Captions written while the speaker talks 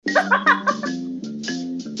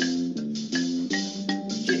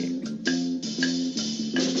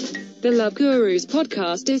The Love Gurus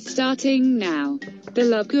podcast is starting now. The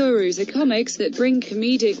Love Gurus are comics that bring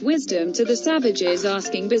comedic wisdom to the savages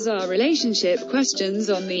asking bizarre relationship questions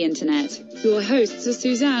on the internet. Your hosts are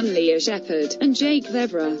Suzanne Leah Shepherd and Jake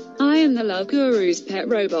Vevera. I am the Love Gurus' pet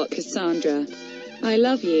robot Cassandra. I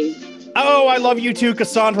love you. Oh, I love you too,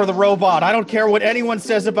 Cassandra the robot. I don't care what anyone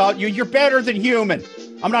says about you. You're better than human.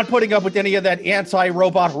 I'm not putting up with any of that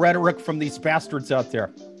anti-robot rhetoric from these bastards out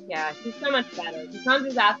there. Yeah, she's so much better.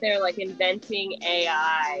 Cassandra's out there like inventing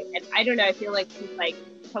AI, and I don't know. I feel like she's like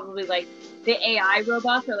probably like the AI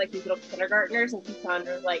robots are like these little kindergartners, and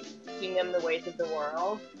Cassandra's like teaching them the ways of the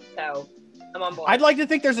world. So I'm on board. I'd like to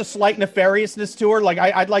think there's a slight nefariousness to her. Like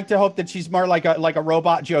I'd like to hope that she's more like a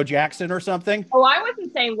robot Joe Jackson or something. Oh, I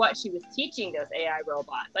wasn't saying what she was teaching those AI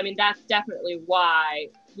robots. I mean, that's definitely why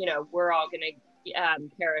we're all gonna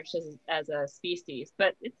perish as a species,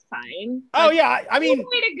 but it's fine. Oh yeah, I mean,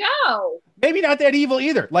 way to go. Maybe not that evil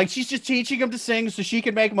either. Like she's just teaching them to sing so she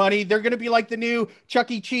can make money. They're gonna be like the new Chuck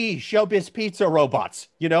E. Cheese Showbiz Pizza robots,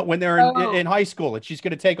 when they're in high school, and she's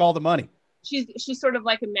gonna take all the money. She's sort of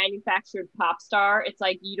like a manufactured pop star. It's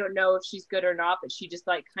like you don't know if she's good or not, but she just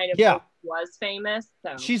like kind of was famous.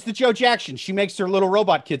 So she's the Joe Jackson. She makes her little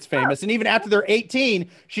robot kids famous, and even after they're 18,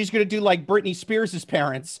 she's gonna do like Britney Spears'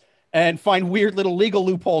 parents and find weird little legal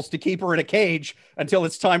loopholes to keep her in a cage until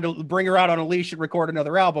it's time to bring her out on a leash and record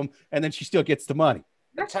another album, and then she still gets the money.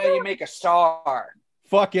 That's how you make a star.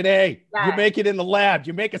 Fucking A. Yeah. You make it in the lab.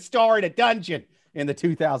 You make a star in a dungeon in the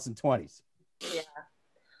 2020s. Yeah.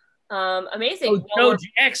 Amazing. Oh,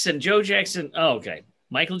 Joe Jackson. Oh, okay.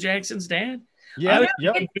 Michael Jackson's dad? Yeah.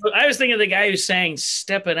 I was thinking of the guy who sang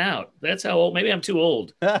Steppin' Out. That's how old. Maybe I'm too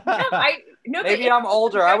old. Maybe I'm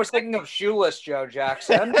older. I was thinking of Shoeless Joe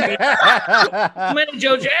Jackson. Many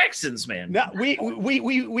Joe Jacksons, man. No,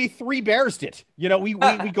 we three bearsed it. We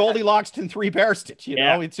Goldilocks and three bearsed it.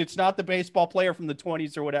 It's not the baseball player from the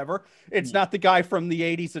 20s or whatever. It's not the guy from the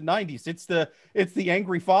 80s and 90s. It's the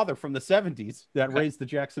angry father from the 70s that raised the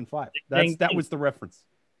Jackson 5. That was the reference.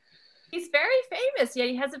 He's very famous, yet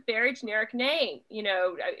he has a very generic name.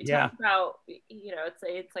 Talk about,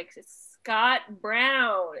 it's like Scott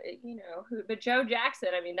Brown, but Joe Jackson.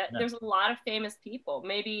 I mean, there's a lot of famous people.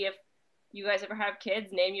 Maybe if you guys ever have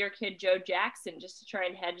kids, name your kid Joe Jackson just to try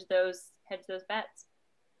and hedge those bets.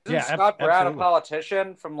 Isn't Scott Brown a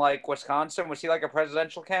politician from like Wisconsin? Was he like a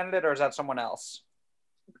presidential candidate, or is that someone else?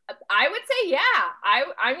 I would say yeah.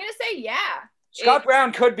 I'm gonna say yeah. Scott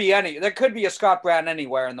Brown could be there could be a Scott Brown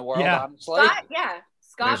anywhere in the world, honestly.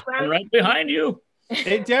 Scott Brown. Right behind you.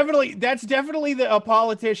 That's definitely a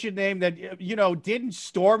politician name that, didn't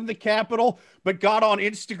storm the Capitol, but got on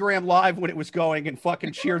Instagram Live when it was going and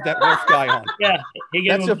fucking cheered that Wolf guy on. Yeah.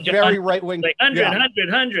 That's a very right-wing. Like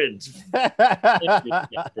hundreds.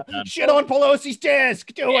 Shit on Pelosi's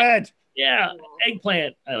desk. Do it. Yeah.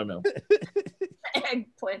 Eggplant. I don't know.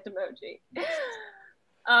 Eggplant emoji.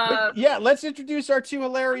 Let's introduce our two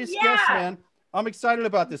hilarious guests, man. I'm excited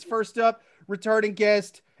about this. First up, returning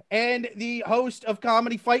guest and the host of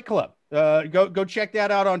Comedy Fight Club. Go check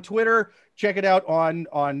that out on Twitter. Check it out on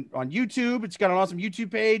YouTube. It's got an awesome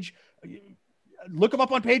YouTube page. Look him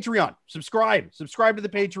up on Patreon. Subscribe to the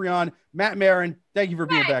Patreon. Matt Maran, thank you for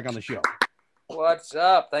being back on the show. What's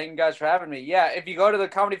up? Thank you guys for having me. Yeah, if you go to the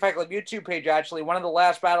Comedy Fight Club YouTube page, actually, one of the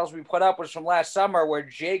last battles we put up was from last summer where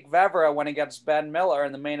Jake Vevera went against Ben Miller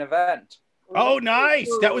in the main event. Oh, nice.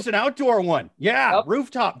 That was an outdoor one. Yeah, yep.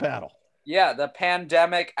 Rooftop battle. Yeah, the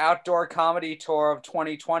pandemic outdoor comedy tour of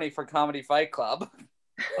 2020 for Comedy Fight Club.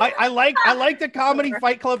 I like the Comedy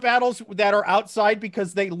Fight Club battles that are outside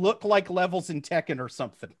because they look like levels in Tekken or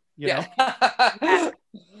something.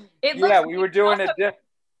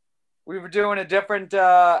 We were doing a different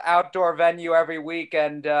outdoor venue every week,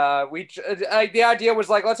 and the idea was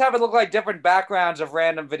like, let's have it look like different backgrounds of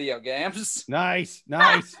random video games. Nice.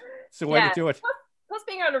 It's the way to do it. Plus,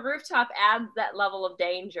 being on a rooftop adds that level of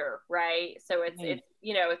danger, right? So it's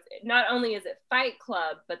not only is it Fight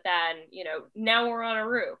Club, but then now we're on a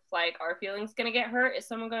roof. Like, are feelings gonna get hurt? Is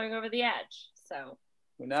someone going over the edge? So.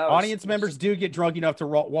 Audience members do get drunk enough to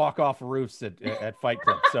walk off roofs at Fight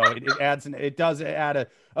Club, so it does add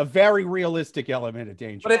a very realistic element of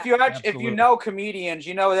danger. But if you know comedians,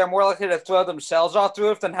 they're more likely to throw themselves off the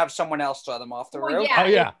roof than have someone else throw them off the roof.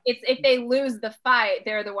 Yeah, if they lose the fight,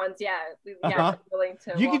 they're the ones. Willing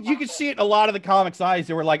to. You could see it in a lot of the comics' eyes.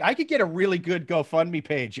 They were like, I could get a really good GoFundMe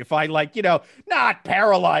page if I not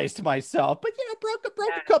paralyzed myself, but broke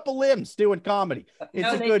a couple limbs doing comedy.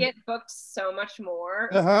 They get booked so much more.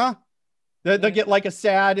 They'll get like a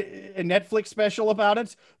sad Netflix special about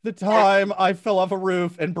it. The time I fell off a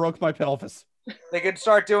roof and broke my pelvis. They could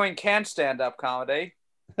start doing stand-up comedy.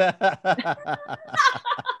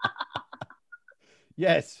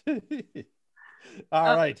 Yes.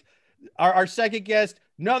 All right. Our second guest,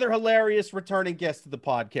 another hilarious returning guest to the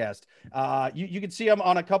podcast. You can see him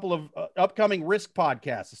on a couple of upcoming Risk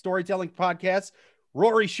podcasts, storytelling podcasts.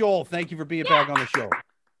 Rory Scholl, thank you for being back on the show.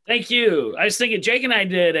 Thank you. I was thinking Jake and I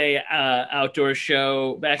did a outdoor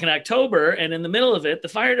show back in October, and in the middle of it, the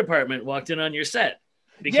fire department walked in on your set.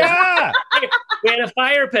 Yeah. We had a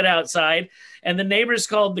fire pit outside, and the neighbors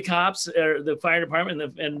called the cops or the fire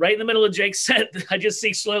department, and right in the middle of Jake's set, I just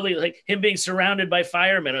see slowly like him being surrounded by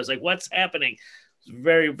firemen. I was like, "What's happening?" It's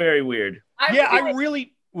very, very weird.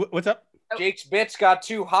 What's up? Jake's bits got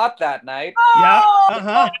too hot that night.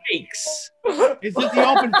 Yeah. Yikes. Is it the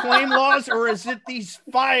open flame laws, or is it these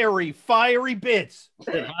fiery bits? Is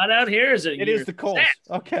it hot out here? Is it? It is the coals.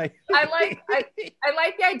 Okay. I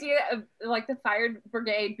like the idea of like the fire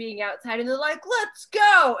brigade being outside and they're like, "Let's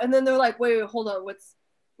go," and then they're like, "Wait, hold on, let's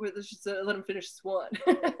just let him finish this one."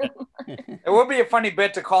 It would be a funny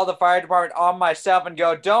bit to call the fire department on myself and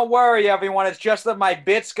go, "Don't worry, everyone. It's just that my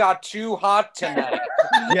bits got too hot tonight."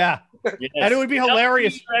 Yeah. Yes. And it would be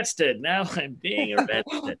hilarious. Now I'm being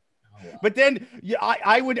arrested. But then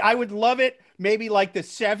I would love it. Maybe like the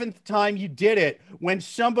seventh time you did it, when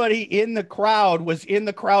somebody in the crowd was in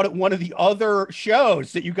the crowd at one of the other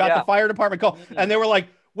shows that you got the fire department call, and they were like,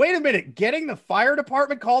 "Wait a minute, getting the fire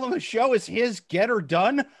department called on the show is his get her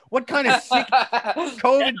done? What kind of sick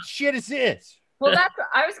COVID shit is this?" Well, that's what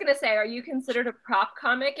I was gonna say. Are you considered a prop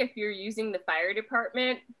comic if you're using the fire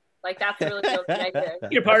department? Like, that's really the idea.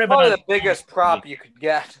 You're part of probably the biggest prop you could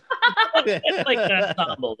get. It's like an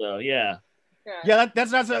ensemble, though. Yeah.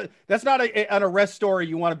 That's not an arrest story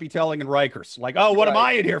you want to be telling in Rikers. Like, oh, what am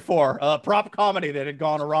I in here for? Prop comedy that had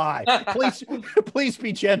gone awry. Please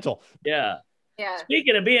be gentle. Yeah. Yeah.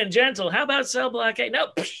 Speaking of being gentle, how about cell block 8?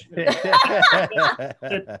 Nope. We'll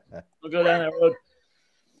go down that road.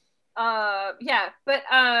 But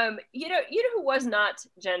you know who was not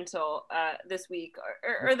gentle this week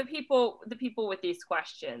are the people with these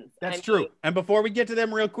questions. That's true. And before we get to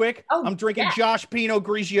them real quick, I'm drinking Josh Pinot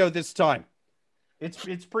Grigio this time.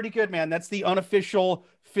 It's pretty good, man. That's the unofficial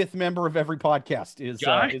fifth member of every podcast is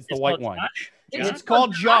the white wine. It's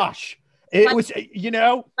called Josh. It was,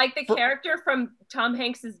 like the character from Tom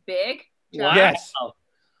Hanks's Big. Wow. Yes.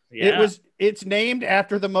 Yeah. It's named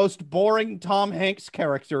after the most boring Tom Hanks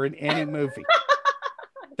character in any movie.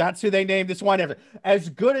 That's who they named this wine after. As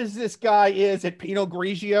good as this guy is at Pinot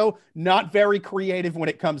Grigio, not very creative when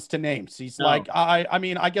it comes to names. He's like,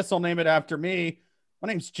 I guess I'll name it after me. My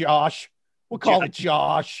name's Josh. We'll call it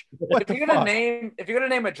Josh. If you're gonna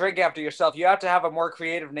name a drink after yourself, you have to have a more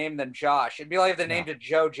creative name than Josh. It'd be like if they named it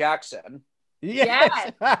Joe Jackson.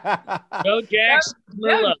 Yes. Joe Jackson.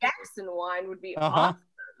 Joe Jackson wine would be awesome.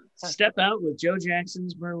 Step out with Joe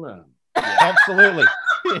Jackson's Merlot. Absolutely.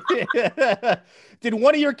 Did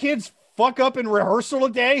one of your kids fuck up in rehearsal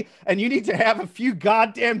today and you need to have a few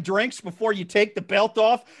goddamn drinks before you take the belt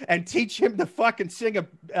off and teach him to fucking sing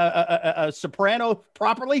a soprano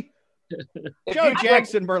properly? Joe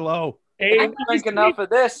Jackson Merlot. You drink enough of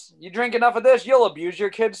this, you'll abuse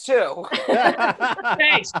your kids too.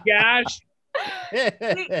 Thanks, Josh.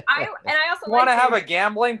 I also want to have a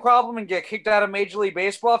gambling problem and get kicked out of Major League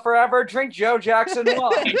Baseball forever? Drink Joe Jackson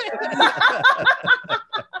wine.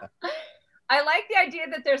 I like the idea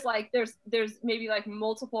that there's maybe like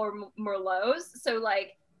multiple Merlots. So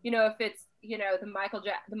like, if it's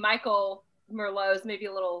the Michael Merlots maybe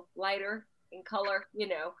a little lighter in color,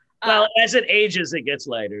 Well, as it ages, it gets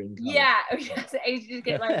lighter in color. Yeah, as it ages, it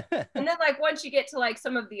gets lighter. And then like once you get to like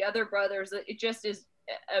some of the other brothers, it just is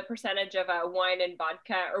a percentage of wine and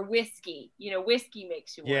vodka or whiskey. Whiskey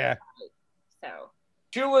makes you want to. So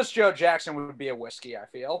Shoeless Joe Jackson would be a whiskey, I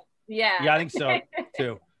feel. Yeah, I think so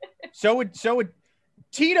too. So would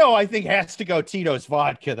Tito, I think, has to go Tito's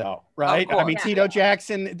vodka though, right? I mean, Tito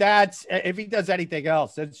Jackson, that's if he does anything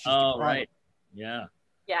else, that's just right. Yeah.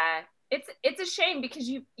 It's a shame because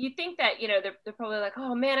you think that they're probably like,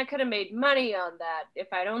 oh man, I could have made money on that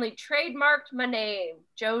if I'd only trademarked my name,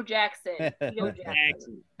 Joe Jackson.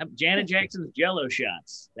 Janet Jackson's Jello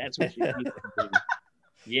shots. That's what you need to do.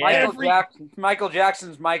 Yeah, Michael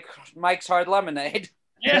Jackson's Mike's Hard Lemonade.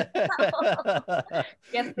 Yeah.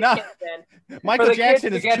 Michael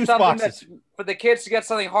Jackson is juice boxes. For the kids to get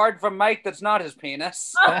something hard from Mike that's not his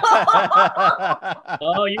penis.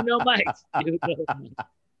 Oh, you know Mike.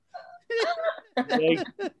 But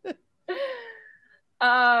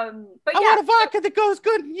I want a vodka that goes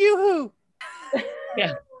good in Yoo-hoo.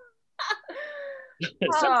 Yeah.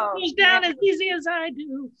 Something goes down as easy as I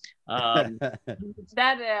do.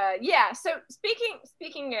 Yeah. So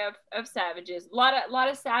speaking of savages, a lot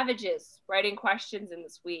of savages writing questions in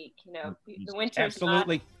this week. You know, the winter's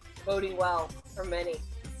Absolutely not boding well for many.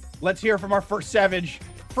 Let's hear from our first savage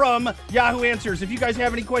from Yahoo Answers. If you guys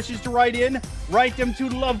have any questions to write in, write them to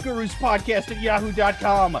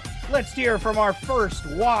loveguruspodcast@yahoo.com. Let's hear from our first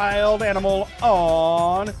wild animal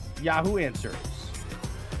on Yahoo Answers.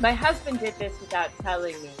 My husband did this without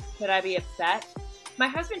telling me. Should I be upset? My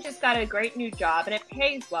husband just got a great new job and it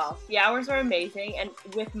pays well. The hours are amazing, and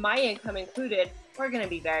with my income included, we're going to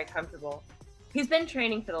be very comfortable. He's been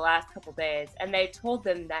training for the last couple days, and they told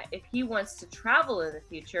them that if he wants to travel in the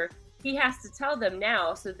future, he has to tell them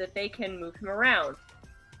now so that they can move him around.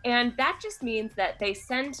 And that just means that they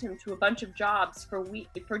send him to a bunch of jobs for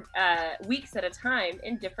weeks at a time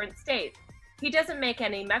in different states. He doesn't make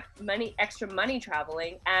any extra money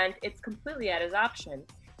traveling, and it's completely at his option.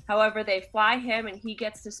 However, they fly him, and he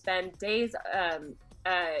gets to spend days on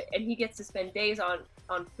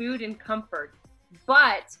food and comfort.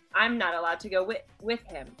 But I'm not allowed to go with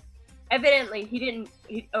him. Evidently,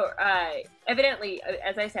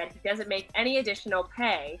 as I said, he doesn't make any additional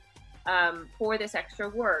pay for this extra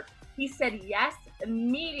work. He said yes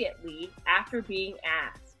immediately after being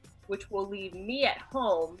asked, which will leave me at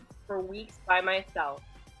home for weeks by myself.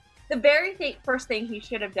 The very first thing he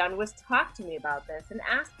should have done was talk to me about this and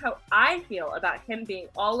ask how I feel about him being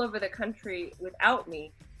all over the country without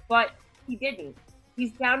me, but he didn't.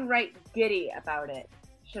 He's downright giddy about it.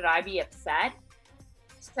 Should I be upset?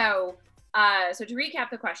 So to recap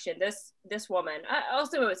the question, this woman,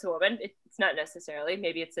 also it's a woman. It's not necessarily.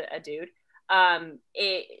 Maybe it's a dude. The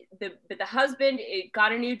husband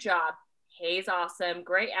got a new job. Pays awesome,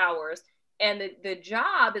 great hours, and the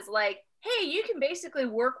job is like, hey, you can basically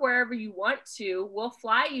work wherever you want to. We'll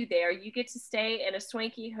fly you there. You get to stay in a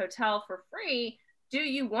swanky hotel for free. Do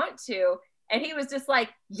you want to? And he was just like,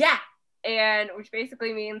 yeah. And which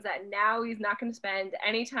basically means that now he's not going to spend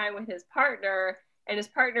any time with his partner. And his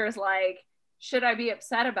partner is like, should I be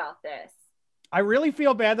upset about this? I really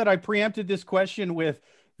feel bad that I preempted this question with,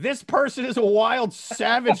 this person is a wild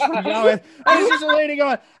savage from Yahoo. And it's just a lady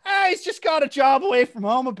going, he's just got a job away from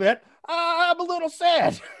home a bit. I'm a little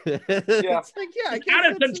sad. Yeah. It's like, yeah,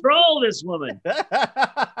 out of control, this woman. But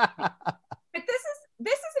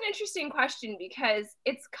this is an interesting question because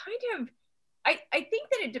it's kind of, I think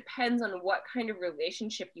that it depends on what kind of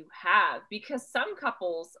relationship you have, because some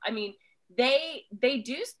couples, I mean, they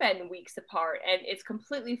do spend weeks apart and it's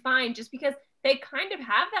completely fine just because they kind of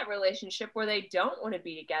have that relationship where they don't want to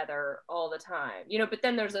be together all the time, you know. But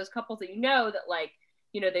then there's those couples that that like,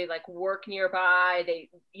 you know, they like work nearby, they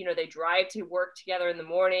drive to work together in the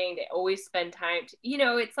morning, they always spend time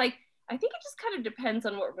it's like, I think it just kind of depends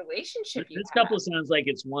on what relationship you have. This couple sounds like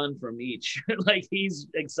it's one from each. Like he's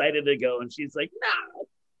excited to go and she's like,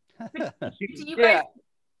 no.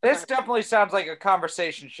 This definitely sounds like a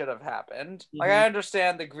conversation should have happened. Mm-hmm. Like, I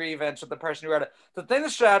understand the grievance with the person who wrote it. The thing that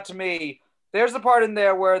stood out to me, there's the part in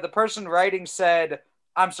there where the person writing said,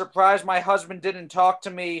 I'm surprised my husband didn't talk to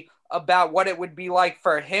me about what it would be like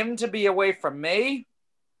for him to be away from me.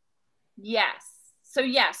 Yes. So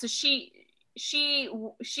she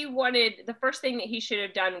wanted, the first thing that he should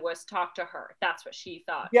have done was talk to her. That's what she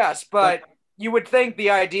thought. Yes, but you would think the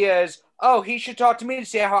idea is, oh, he should talk to me to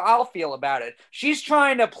see how I'll feel about it. She's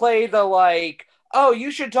trying to play the like, oh,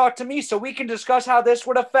 you should talk to me so we can discuss how this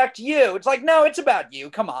would affect you. It's like, no, it's about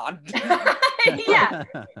you. Come on. Yeah.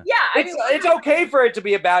 It's okay for it to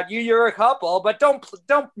be about you. You're a couple, but don't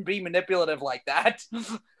be manipulative like that.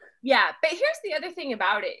 Yeah, but here's the other thing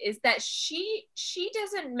about it is that she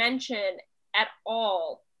doesn't mention at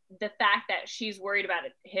all the fact that she's worried about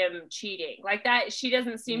him cheating. Like that, she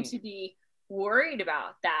doesn't seem to be worried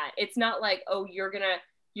about that. It's not like, oh, you're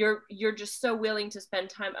just so willing to spend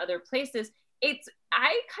time other places.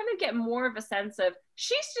 I kind of get more of a sense of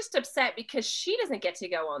she's just upset because she doesn't get to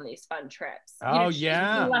go on these fun trips. She's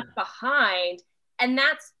left behind, and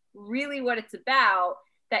that's really what it's about.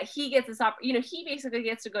 That he gets this he basically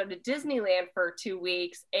gets to go to Disneyland for 2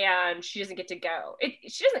 weeks and she doesn't get to go.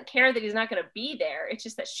 She doesn't care that he's not going to be there. It's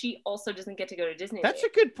just that she also doesn't get to go to Disneyland. That's a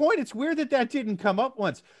good point. It's weird that didn't come up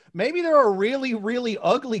once. Maybe they're a really, really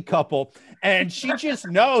ugly couple and she just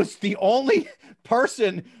knows the only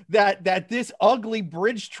person that this ugly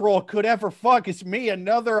bridge troll could ever fuck is me,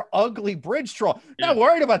 another ugly bridge troll. Not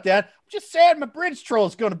worried about that. I'm just sad my bridge troll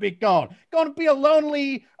is going to be gone. Going to be a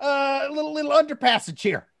lonely little underpassage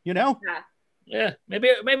here, you know? Yeah. Yeah, maybe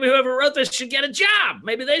whoever wrote this should get a job.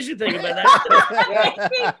 Maybe they should think about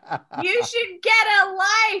that. You should get a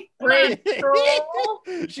life, Bridge Troll.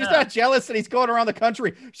 She's not jealous that he's going around the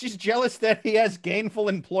country. She's jealous that he has gainful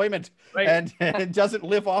employment and doesn't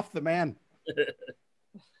live off the man.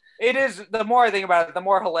 It is, the more I think about it, the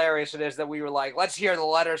more hilarious it is that we were like, let's hear the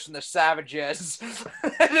letters from the savages.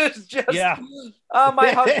 It's just, oh,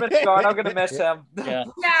 my husband's gone. I'm going to miss him. Yeah,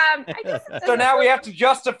 I guess so now we have to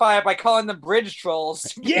justify it by calling them bridge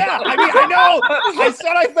trolls. Yeah, I mean, I know. I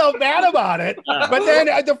said I felt bad about it, but then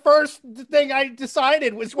the first thing I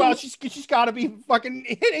decided was, well, she's got to be fucking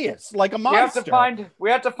hideous, like a monster.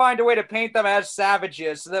 We have to find a way to paint them as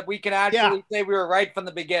savages so that we can actually say we were right from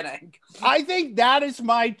the beginning. I think that is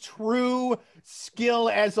my true skill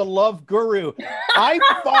as a love guru. I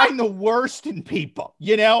find the worst in people.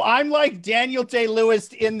 You know, I'm like Daniel Day-Lewis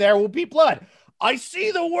in There Will Be Blood. I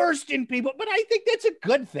see the worst in people, but I think that's a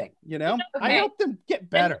good thing. You know, I help them get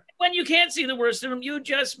better. And when you can't see the worst in them, you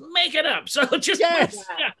just make it up. So just fuck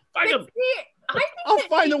them. I'll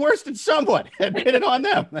find the worst in someone and pin it on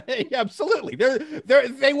them. Absolutely,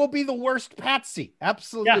 they will be the worst patsy.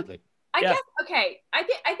 Absolutely. I guess, okay, I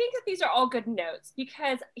think that these are all good notes,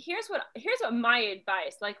 because here's what my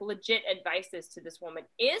advice, like legit advice, is to this woman,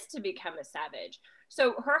 is to become a savage.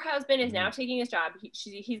 So her husband is now taking his job.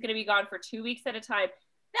 He's going to be gone for 2 weeks at a time.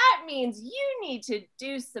 That means you need to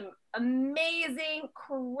do some amazing,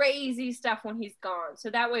 crazy stuff when he's gone. So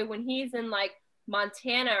that way, when he's in like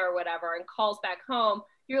Montana or whatever and calls back home,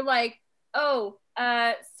 you're like, oh,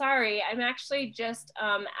 sorry, I'm actually just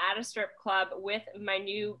at a strip club with my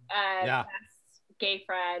new best gay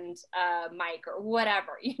friend, Mike, or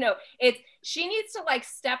whatever. You know, she needs to like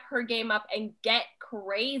step her game up and get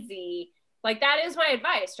crazy. Like, that is my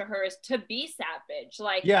advice to her, is to be savage.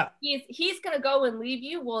 Like, he's gonna go and leave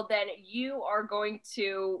you. Well, then you are going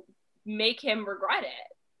to make him regret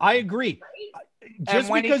it. I agree. Right?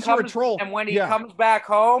 Just because you're a troll. And when he comes back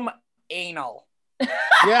home, anal.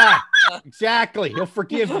 Yeah, exactly. He'll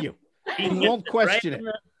forgive you. He won't question it.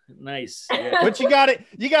 Nice. But you gotta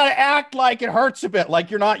act like it hurts a bit,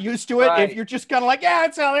 like you're not used to it. Right. If you're just kind of like, yeah,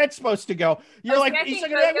 that's how that's supposed to go. You're like, he's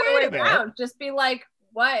like, wait a minute. Just be like,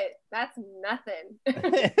 what? That's nothing.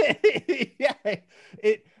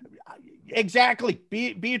 Exactly.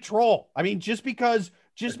 Be a troll. I mean, just because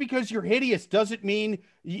you're hideous doesn't mean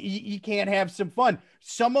you can't have some fun.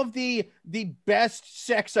 Some of the best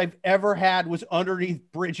sex I've ever had was underneath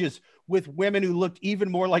bridges with women who looked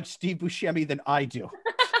even more like Steve Buscemi than I do.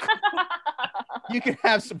 You can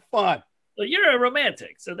have some fun. Well, you're a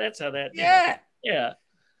romantic, so that's how that. Yeah. Yeah.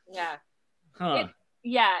 Yeah. Huh. I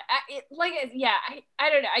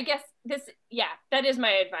don't know. I guess that is my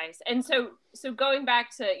advice. And so going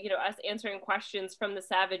back to, you know, us answering questions from the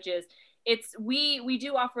savages, we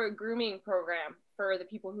do offer a grooming program for the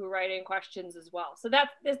people who write in questions as well. So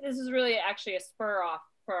this is really actually a spur off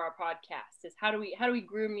for our podcast, is how do we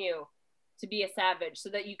groom you to be a savage so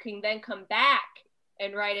that you can then come back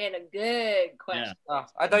and write in a good question. Yeah.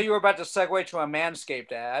 I thought you were about to segue to a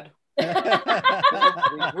Manscaped ad.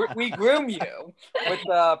 we groom you with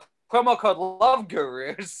the promo code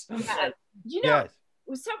LoveGurus. Yeah. You know,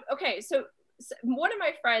 so one of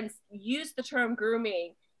my friends used the term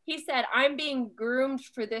grooming. He said, I'm being groomed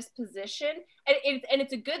for this position. And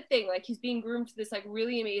it's a good thing. Like, he's being groomed to this like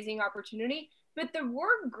really amazing opportunity. But the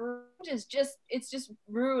word groomed is just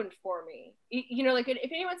ruined for me. You know, like, if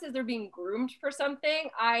anyone says they're being groomed for something,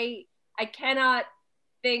 I cannot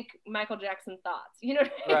think Michael Jackson thoughts. You know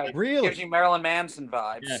what I mean? Right. Really? Gives you Marilyn Manson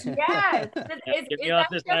vibes. Yes.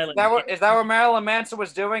 Is that what Marilyn Manson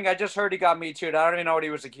was doing? I just heard he got Me Too'd. I don't even know what he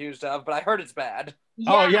was accused of, but I heard it's bad.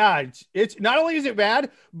 Yeah. Oh yeah, it's not only is it bad,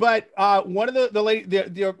 but one of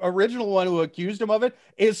the original one who accused him of it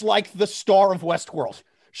is like the star of Westworld.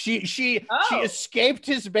 She escaped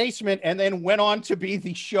his basement and then went on to be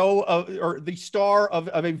the star of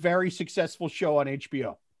a very successful show on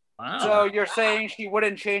HBO. Wow. So you're saying she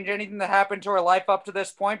wouldn't change anything that happened to her life up to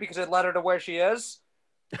this point because it led her to where she is?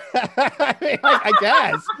 I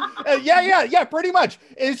guess. Yeah, pretty much.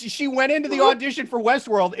 She went into the audition for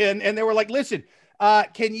Westworld and they were like, listen,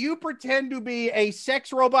 can you pretend to be a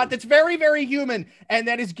sex robot that's very, very human and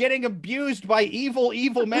that is getting abused by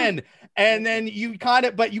evil men? And then you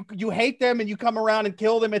you hate them and you come around and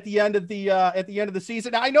kill them at the end of the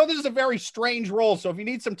season. Now, I know this is a very strange role, so if you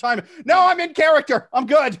need some time, no, I'm in character. I'm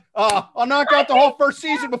good. I'll knock out the whole first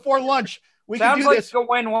season before lunch. We Sounds can do like this. a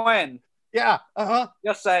win-win. Yeah.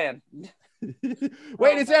 Just saying.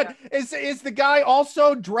 Wait, is the guy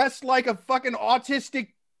also dressed like a fucking autistic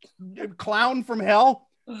clown from hell?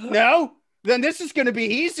 No? Then this is going to be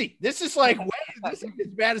easy. This is like this ain't as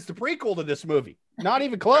bad as the prequel to this movie. Not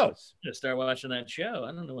even close. Just start watching that show.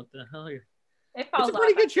 I don't know what the hell you're. It It's a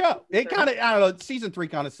pretty good show. It kind of, I don't know, season 3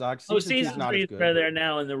 kind of sucks. Season not 3 as is good. where they're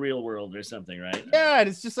now in the real world or something, right? Yeah, and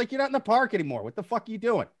it's just like, you're not in the park anymore. What the fuck are you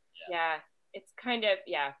doing? Yeah, it's kind of,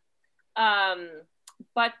 yeah.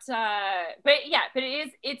 But it's a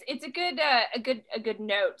good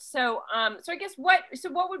note. So I guess what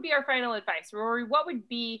would be our final advice, Rory? What would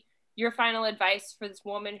be your final advice for this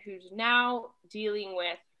woman who's now dealing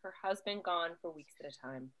with her husband gone for weeks at a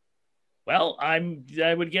time? Well,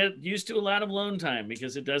 I would get used to a lot of alone time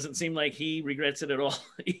because it doesn't seem like he regrets it at all.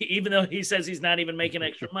 Even though he says he's not even making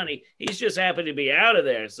extra money, he's just happy to be out of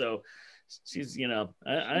there. So she's, I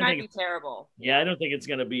might think be terrible. Yeah, I don't think it's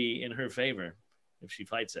going to be in her favor if she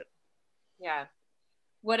fights it. Yeah.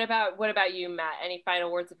 What about you, Matt? Any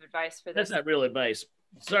final words of advice for this? That's not real advice.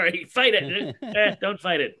 Sorry, fight it. Don't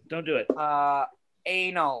fight it. Don't do it.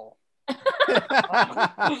 Anal.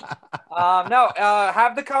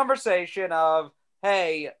 Have the conversation of,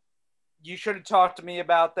 hey, you should have talked to me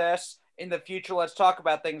about this. In the future, let's talk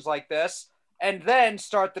about things like this. And then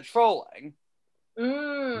start the trolling.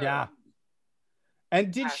 Yeah.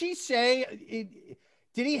 And did she say,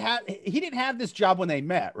 he didn't have this job when they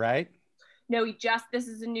met, right? No, this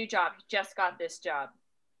is a new job. He just got this job.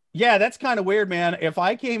 Yeah, that's kind of weird, man. If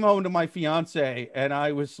I came home to my fiance and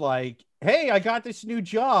I was like, hey, I got this new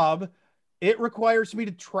job, it requires me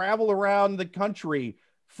to travel around the country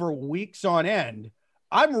for weeks on end,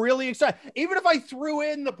 I'm really excited. Even if I threw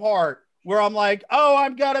in the part where I'm like, oh,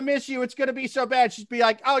 I'm gonna miss you, it's gonna be so bad, she'd be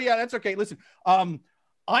like, oh yeah, that's okay. Listen, I'm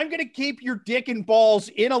gonna keep your dick and balls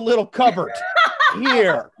in a little cupboard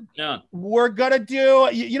here. Yeah. We're gonna do,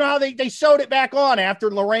 you know how they sewed it back on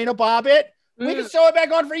after Lorena Bobbitt? We can sew it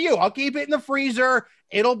back on for you. I'll keep it in the freezer.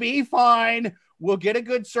 It'll be fine. We'll get a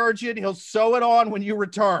good surgeon. He'll sew it on when you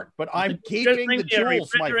return. But I'm keeping the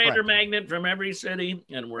jewels, my friend. Refrigerator magnet from every city,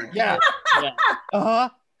 and we're yeah.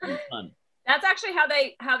 Fun. That's actually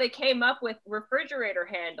how they came up with refrigerator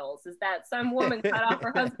handles. Is that some woman cut off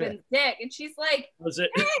her husband's dick, and she's like,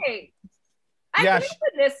 "Hey, I can do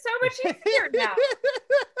this so much easier now."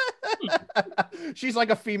 She's like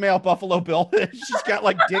a female Buffalo Bill. She's got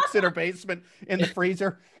like dicks in her basement in the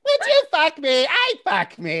freezer. Would you fuck me? I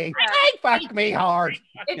fuck me. I fuck me hard.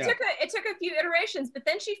 It took a few iterations, but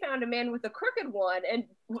then she found a man with a crooked one, and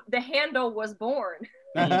the handle was born.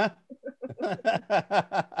 I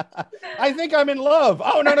think I'm in love.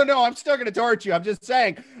 Oh no! I'm still gonna torture you. I'm just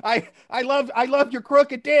saying. I love your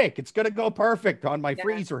crooked dick. It's gonna go perfect on my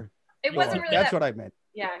freezer. It wasn't really. That's what I meant.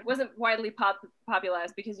 Yeah, it wasn't widely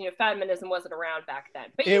popularized because feminism wasn't around back then.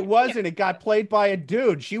 But it wasn't. It got played by a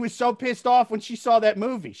dude. She was so pissed off when she saw that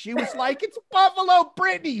movie. She was like, "It's Buffalo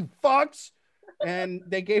Brittany, you fucks," and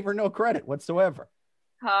they gave her no credit whatsoever.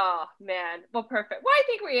 Oh man, well, perfect. Well, I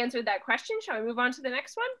think we answered that question. Shall we move on to the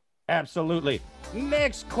next one? Absolutely.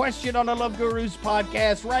 Next question on the Love Gurus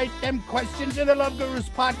podcast. Write them questions in the Love Gurus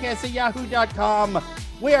podcast at yahoo.com.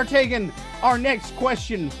 We are taking our next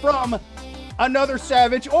question from another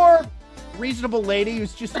savage or reasonable lady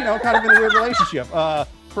who's just, kind of in a weird relationship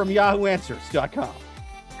from yahooanswers.com.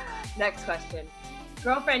 Next question.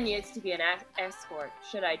 Girlfriend needs to be an escort.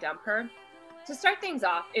 Should I dump her? To start things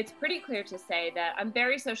off, it's pretty clear to say that I'm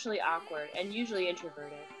very socially awkward and usually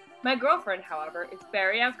introverted. My girlfriend, however, is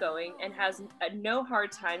very outgoing and has no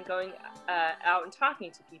hard time going out and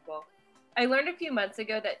talking to people. I learned a few months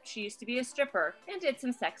ago that she used to be a stripper and did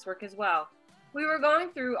some sex work as well. We were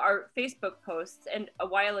going through our Facebook posts a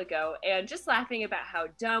while ago and just laughing about how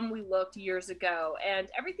dumb we looked years ago, and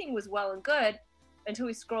everything was well and good until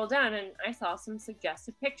we scrolled down and I saw some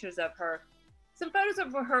suggested pictures of her. Some photos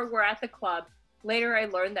of her were at the club. Later, I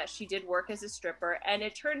learned that she did work as a stripper, and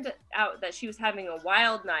it turned out that she was having a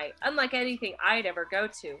wild night, unlike anything I'd ever go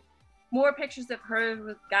to. More pictures of her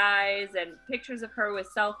with guys and pictures of her with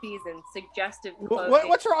selfies and suggestive clothing.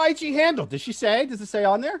 What's her IG handle? Does she say? Does it say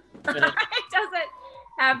on there? It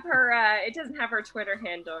doesn't have her Twitter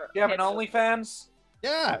handle. Do you have an OnlyFans?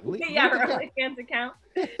 Yeah. Yeah, her OnlyFans account.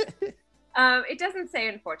 It doesn't say,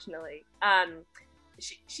 unfortunately.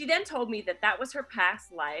 She then told me that was her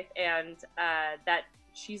past life and that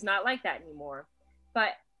she's not like that anymore.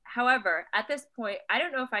 But however, at this point, I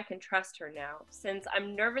don't know if I can trust her now, since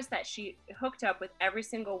I'm nervous that she hooked up with every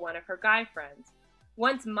single one of her guy friends.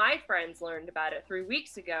 Once my friends learned about it 3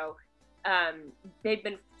 weeks ago, they've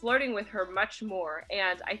been flirting with her much more.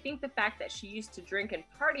 And I think the fact that she used to drink and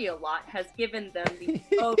party a lot has given them the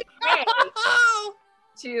okay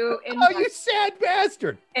to oh, you sad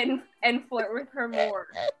bastard, and flirt with her more.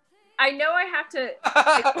 I know I have to.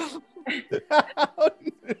 Oh,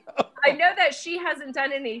 no. I know that she hasn't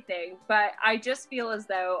done anything, but I just feel as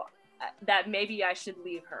though that maybe I should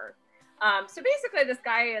leave her. So basically this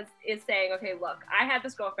guy is saying, okay, look, I had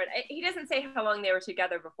this girlfriend. He doesn't say how long they were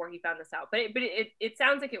together before he found this out, but it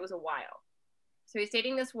sounds like it was a while. So he's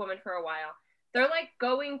dating this woman for a while. They're like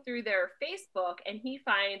going through their Facebook and he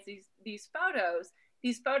finds these photos.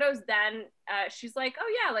 These photos then, she's like,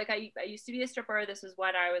 oh yeah, like I used to be a stripper. This is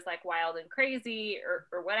when I was like wild and crazy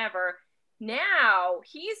or whatever. Now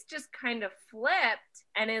he's just kind of flipped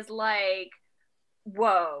and is like,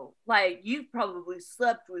 whoa, like you've probably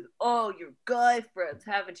slept with all your guy friends,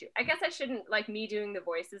 haven't you? I guess I shouldn't, like, me doing the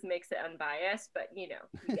voices makes it unbiased, but you know,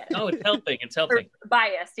 you get it. Oh, it's helping. It's helping. Or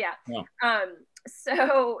biased, yeah. Yeah.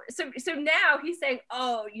 So now he's saying,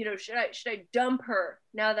 oh, you know, should I dump her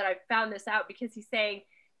now that I've found this out? Because he's saying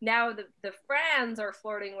now the friends are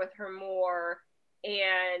flirting with her more,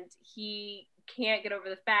 and he can't get over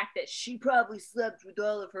the fact that she probably slept with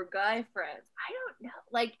all of her guy friends. I don't know,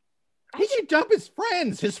 like. He should dump his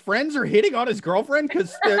friends. His friends are hitting on his girlfriend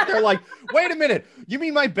because they're like, wait a minute, you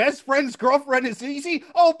mean my best friend's girlfriend is easy?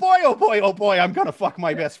 Oh boy, oh boy, oh boy, I'm gonna fuck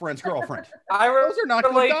my best friend's girlfriend. Those are not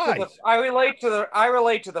good guys. I relate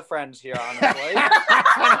to the friends here, honestly.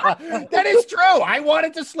 That is true. I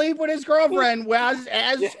wanted to sleep with his girlfriend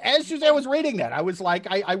as Suzanne was reading that. I was like,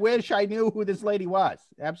 I wish I knew who this lady was.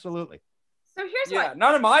 Absolutely. So here's what.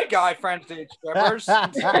 None of my guy friends date strippers.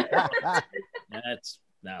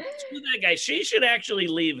 No, screw that guy. She should actually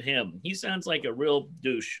leave him. He sounds like a real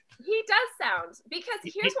douche. He does sound, because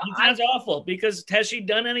here's what he sounds awful. Because has she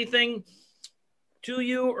done anything to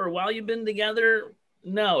you or while you've been together?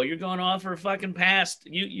 No, you're going off her fucking past.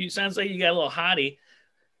 You sounds like you got a little hottie.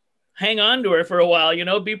 Hang on to her for a while, you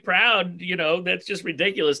know, be proud, you know. That's just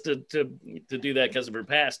ridiculous to do that because of her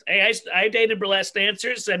past. Hey, I dated burlesque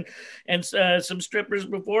dancers and some strippers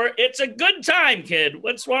before. It's a good time, kid.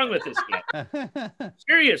 What's wrong with this guy?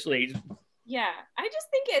 Seriously. Yeah, I just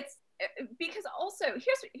think it's because also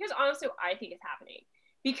here's honestly what I think is happening.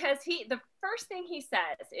 Because the first thing he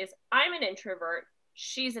says is, I'm an introvert,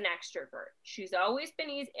 she's an extrovert. She's always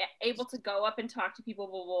been able to go up and talk to people,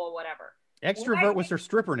 blah, blah, whatever. Extrovert was her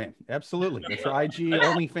stripper name. Absolutely. That's her IG,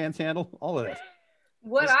 OnlyFans handle, all of that.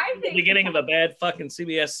 I think the beginning of a bad fucking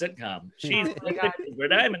CBS sitcom. She's an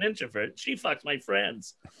introvert. I'm an introvert. She fucks my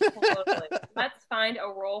friends. Totally. Let's find a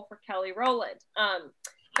role for Kelly Rowland.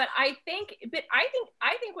 But I think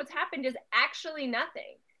what's happened is actually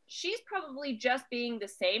nothing. She's probably just being the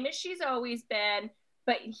same as she's always been,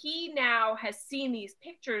 but he now has seen these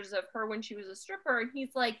pictures of her when she was a stripper, and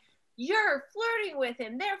he's like, you're flirting with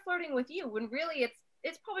him, they're flirting with you, when really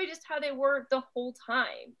it's probably just how they were the whole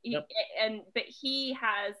time. Yep. But he's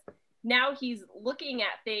looking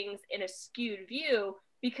at things in a skewed view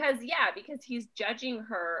because he's judging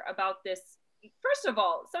her about this. First of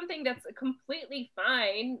all, something that's completely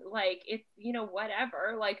fine, like, it's, you know,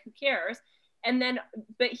 whatever, like, who cares? And then,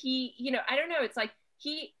 but he, you know, I don't know, it's like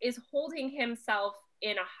he is holding himself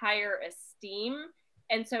in a higher esteem,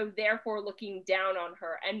 and so therefore looking down on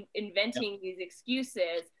her and inventing these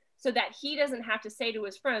excuses so that he doesn't have to say to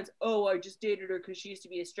his friends, oh, I just dated her because she used to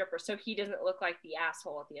be a stripper, so he doesn't look like the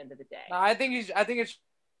asshole at the end of the day. I think it's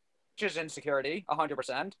just insecurity,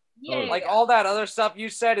 100%. Yeah. All that other stuff you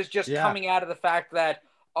said is just coming out of the fact that,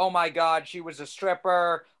 oh my God, she was a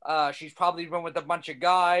stripper. She's probably been with a bunch of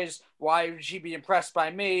guys. Why would she be impressed by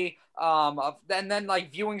me? And then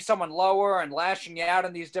like viewing someone lower and lashing out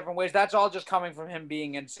in these different ways. That's all just coming from him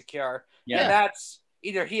being insecure. Yeah. And that's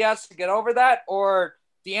either he has to get over that, or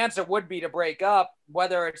the answer would be to break up,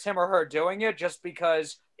 whether it's him or her doing it, just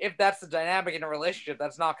because if that's the dynamic in a relationship,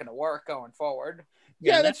 that's not going to work going forward.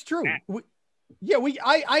 Yeah, that's true.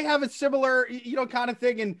 I have a similar, you know, kind of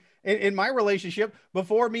thing in my relationship.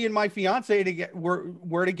 Before me and my fiance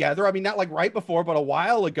were together. I mean, not like right before, but a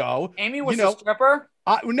while ago. Amy was a stripper?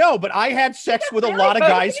 No, but I had sex with a lot of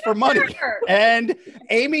guys for money, and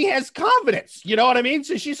Amy has confidence. You know what I mean?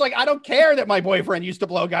 So she's like, I don't care that my boyfriend used to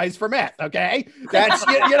blow guys for meth. Okay, that's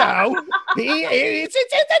you know, it's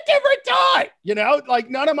a different time. You know, like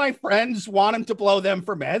none of my friends want him to blow them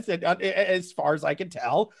for meth, as far as I can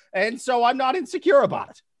tell, and so I'm not insecure about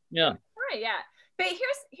it. Yeah. Right. Yeah. But here's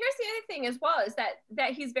the other thing as well, is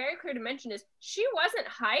that he's very clear to mention is she wasn't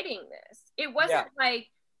hiding this. It wasn't like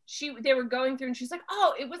they were going through and she's like,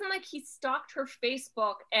 oh, it wasn't like he stalked her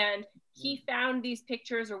Facebook and he found these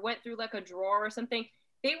pictures or went through like a drawer or something.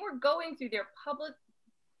 They were going through their public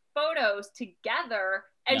photos together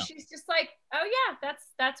And she's just like, oh yeah,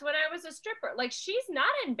 that's when I was a stripper. Like, she's not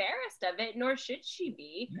embarrassed of it, nor should she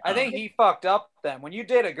be. I think he fucked up then. When you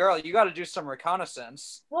date a girl, you got to do some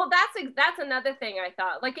reconnaissance. Well, that's another thing I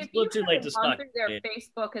thought. Like, if you have gone through their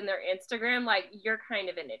Facebook and their Instagram, like, you're kind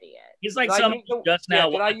of an idiot. He's like someone just now.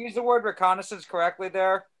 Did I use the word reconnaissance correctly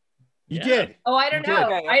there? You did. Oh, I don't know.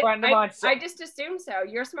 Okay, I just assume so.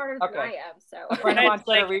 You're smarter than I am. So a friend of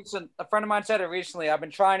mine said it recently. I've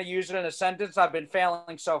been trying to use it in a sentence. I've been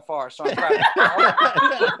failing so far. So I'm proud.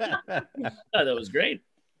 Oh, that was great.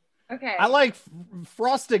 Okay. I like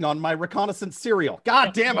frosting on my reconnaissance cereal.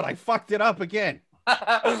 God damn it! I fucked it up again.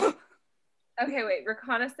 Okay, wait.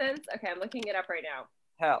 Reconnaissance. Okay, I'm looking it up right now.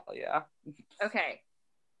 Hell yeah. Okay.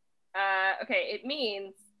 Okay, it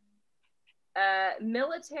means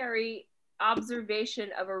military observation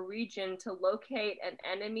of a region to locate an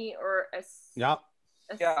enemy or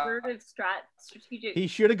assertive strategic. He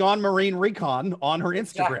should have gone Marine Recon on her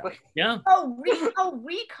Instagram. Exactly. Yeah. Recon.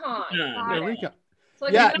 Recon. So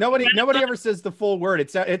like, Yeah, nobody ever says the full word.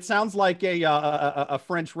 It sounds like a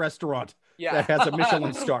French restaurant that has a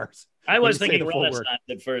Michelin stars. I was thinking Renaissance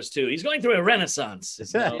at first too. He's going through a Renaissance.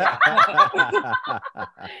 So.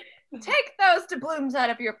 Take those doubloons out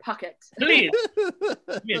of your pocket. Please.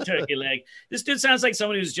 Give me a turkey leg. This dude sounds like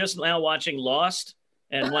somebody who's just now watching Lost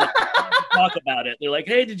and want to talk about it. They're like,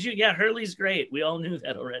 hey, did you? Yeah, Hurley's great. We all knew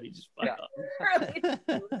that already. Just fuck off.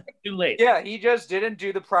 Too late. Yeah, he just didn't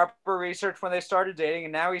do the proper research when they started dating,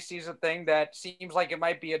 and now he sees a thing that seems like it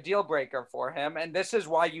might be a deal breaker for him. And this is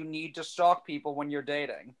why you need to stalk people when you're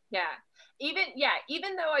dating. Yeah.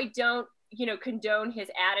 Even though I don't, condone his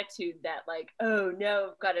attitude that like, oh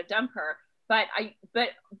no, I've got to dump her. But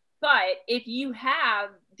if you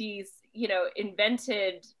have these,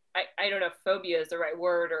 invented, I don't know if phobia is the right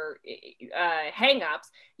word, or hang-ups,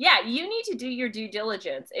 yeah, you need to do your due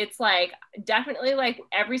diligence. It's like, definitely, like,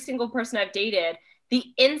 every single person I've dated, the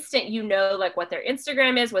instant like what their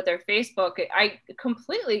Instagram is, what their Facebook, I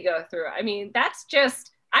completely go through. I mean, that's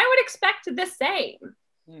just, I would expect the same.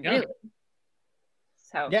 Yeah. Really.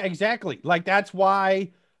 So. Yeah, exactly. Like, that's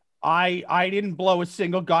why I didn't blow a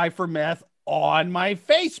single guy for meth on my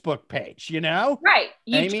Facebook page, Right.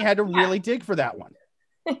 Amy had to really dig for that one.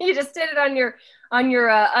 You just did it on your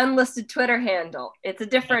unlisted Twitter handle. It's a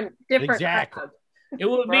different Exactly. crowd. It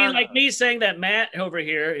would be like me saying that Matt over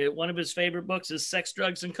here, one of his favorite books is Sex,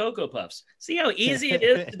 Drugs, and Cocoa Puffs. See how easy it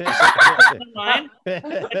is to online?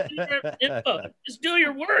 Just do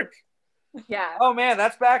your work. Yeah. Oh man,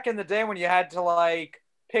 that's back in the day when you had to like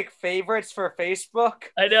pick favorites for Facebook.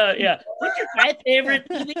 I know, yeah. What's your 5 favorite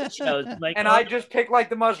TV shows? Like, and I just picked like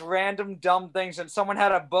the most random dumb things, and someone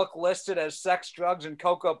had a book listed as Sex, Drugs, and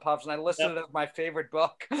Cocoa Puffs, and I listed it as my favorite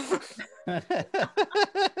book.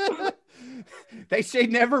 They say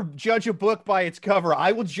never judge a book by its cover.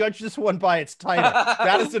 I will judge this one by its title.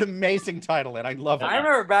 That is an amazing title, and I love it. I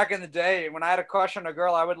remember back in the day when I had a crush on a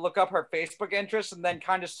girl, I would look up her Facebook interests and then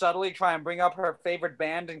kind of subtly try and bring up her favorite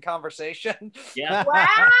band in conversation. Yeah.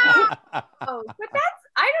 Wow. But that's,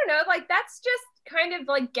 I don't know, like, that's just kind of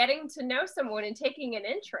like getting to know someone and taking an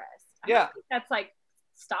interest. I don't think that's like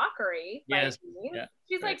stalkery. Yes. Yeah.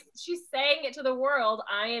 She's like, she's saying it to the world.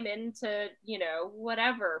 I am into,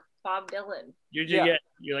 whatever, Bob Dylan. You're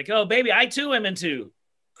like, oh baby, I too am into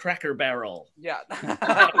Cracker Barrel. Yeah.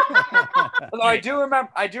 Although I do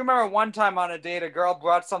remember one time on a date, a girl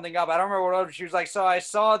brought something up. I don't remember what it was. She was like, so I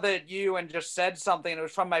saw that you, and just said something, and it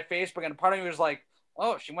was from my Facebook, and part of me was like,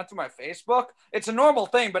 oh, she went through my Facebook? It's a normal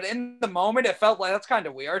thing, but in the moment it felt like that's kind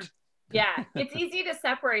of weird. Yeah, it's easy to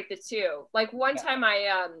separate the two. Like one time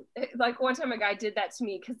a guy did that to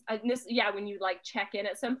me, because when you like check in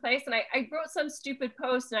at some place, and I wrote some stupid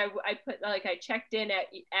post, and I put like, I checked in at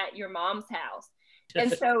your mom's house,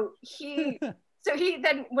 and so he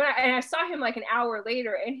then when I saw him like an hour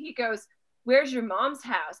later, and he goes, where's your mom's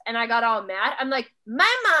house? And I got all mad. I'm like,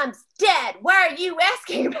 my mom's dead. Why are you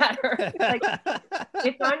asking about her? Like,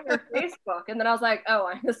 it's on your Facebook. And then I was like, oh,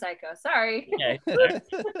 I'm a psycho. Sorry. Okay.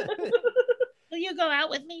 Will you go out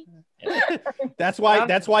with me? That's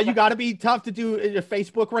why you got to be tough to do a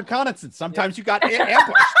Facebook reconnaissance. Sometimes you got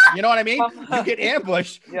ambushed. You know what I mean? You get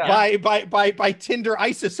ambushed by Tinder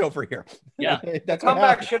ISIS over here. Yeah. That's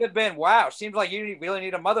comeback should have been, wow, seems like you really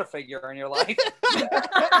need a mother figure in your life.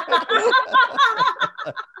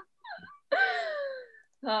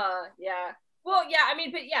 Yeah. Well, yeah, I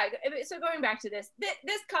mean, but yeah, so going back to this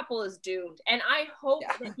couple is doomed, and I hope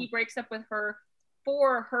that he breaks up with her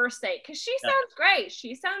for her sake, because she sounds great.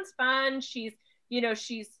 She sounds fun. She's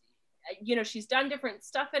done different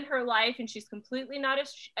stuff in her life, and she's completely not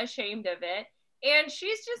ashamed of it. And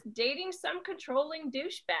she's just dating some controlling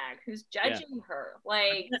douchebag who's judging her.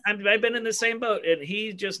 Like, I've been in the same boat, and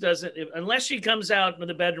he just doesn't. Unless she comes out in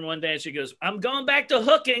the bedroom one day and she goes, "I'm going back to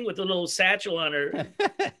hooking" with a little satchel on her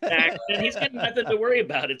back, and he's got nothing to worry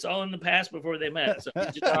about. It's all in the past before they met. So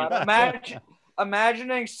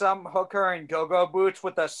imagining some hooker in go-go boots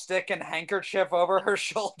with a stick and handkerchief over her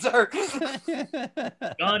shoulder.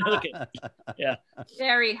 Gone hooking. Yeah.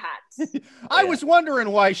 Very hot. I was wondering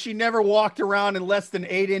why she never walked around in less than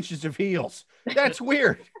 8 inches of heels. That's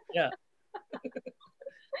weird. Yeah.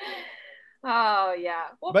 Oh, yeah.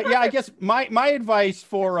 Well, but yeah, I guess my advice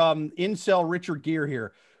for incel Richard Gere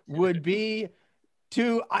here would be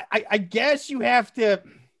to, I guess you have to,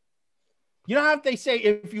 you know how they say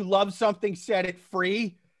if you love something, set it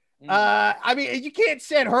free? I mean, you can't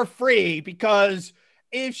set her free because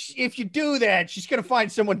if you do that, she's going to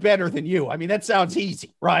find someone better than you. I mean, that sounds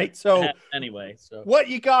easy, right? So anyway, so what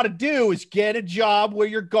you got to do is get a job where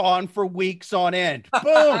you're gone for weeks on end.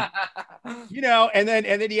 Boom. You know, and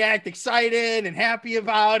then you act excited and happy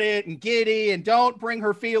about it and giddy, and don't bring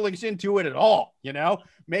her feelings into it at all. You know,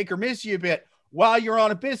 make her miss you a bit. While you're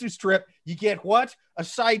on a business trip, you get what? A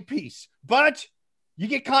side piece. But you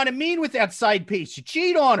get kind of mean with that side piece. You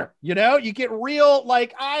cheat on her, you know? You get real,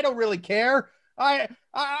 like, I don't really care. I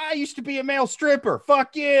used to be a male stripper.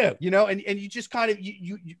 Fuck you. You know, and you just kind of,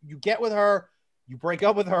 you get with her, you break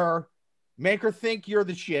up with her, make her think you're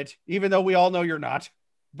the shit, even though we all know you're not.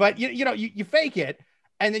 But, you know, you fake it,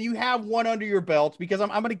 and then you have one under your belt, because I'm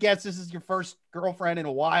going to guess this is your first girlfriend in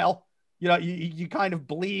a while. You know, you kind of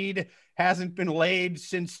bleed, hasn't been laid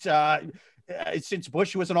since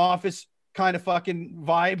Bush was in office, kind of fucking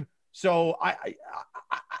vibe. So I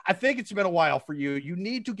think it's been a while for you. You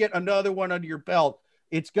need to get another one under your belt.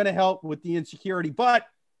 It's going to help with the insecurity, but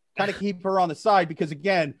kind of keep her on the side, because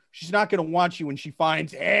again, she's not going to want you when she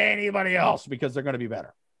finds anybody else, because they're going to be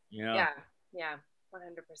better. Yeah. 100%.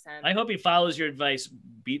 I hope he follows your advice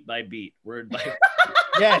beat by beat, word by word.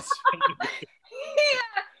 Yes.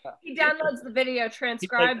 Yeah. He downloads the video,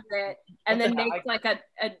 transcribes it, and then makes like a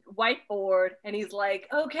whiteboard, and he's like,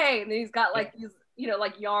 okay, and then he's got like these, you know,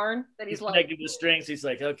 like yarn that he's like connecting the strings. He's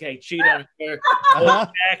like, okay, cheat on her,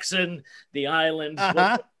 Jackson, the island.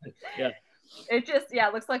 Yeah. It just,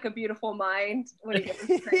 looks like a beautiful mind when he gets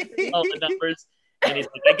crazy. All the numbers. And he's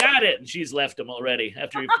like, I got it. And she's left him already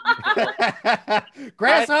after he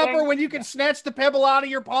Grasshopper, when you can snatch the pebble out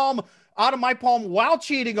of my palm while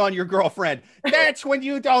cheating on your girlfriend, that's when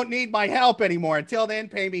you don't need my help anymore. Until then,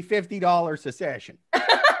 pay me $50 a session.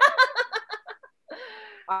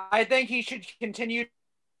 I think he should continue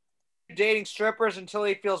dating strippers until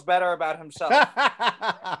he feels better about himself.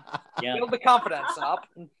 Build the confidence up.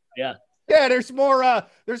 Yeah. Yeah, there's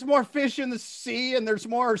more fish in the sea, and there's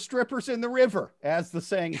more strippers in the river, as the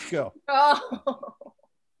sayings go. Oh.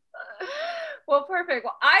 Well, perfect.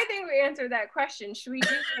 Well, I think we answered that question. Should we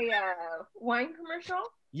do a wine commercial?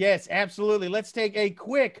 Yes, absolutely. Let's take a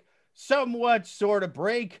quick, somewhat sort of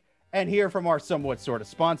break and hear from our somewhat sort of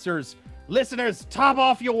sponsors. Listeners, top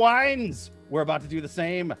off your wines. We're about to do the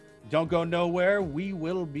same. Don't go nowhere. We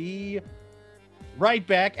will be right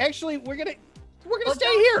back. Actually, we're gonna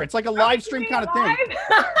stay here. It's like a live stream kind of thing.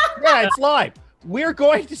 Yeah, it's live. We're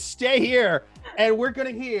going to stay here, and we're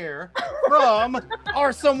going to hear from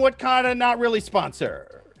our somewhat kind of not really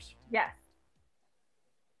sponsors. Yes.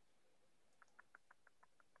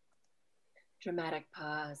 Dramatic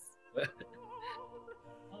pause.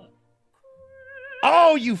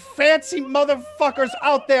 Oh, you fancy motherfuckers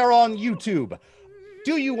out there on YouTube.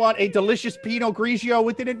 Do you want a delicious Pinot Grigio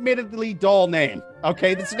with an admittedly dull name?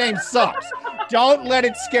 Okay, this name sucks. Don't let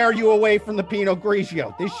it scare you away from the Pinot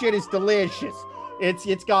Grigio. This shit is delicious. It's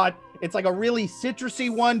like a really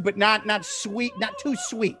citrusy one, but not sweet, not too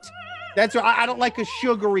sweet. That's why I don't like a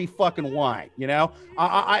sugary fucking wine, you know?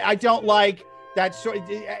 I don't like that sort of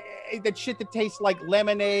that shit that tastes like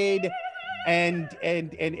lemonade and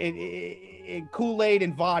Kool-Aid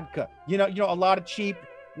and vodka. You know, a lot of cheap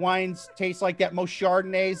wines taste like that. Most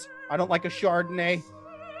Chardonnays, I don't like a Chardonnay.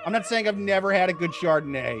 I'm not saying I've never had a good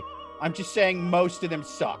Chardonnay. I'm just saying most of them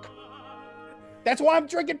suck. That's why I'm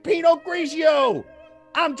drinking Pinot Grigio.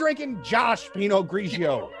 I'm drinking Josh Pinot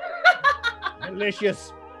Grigio.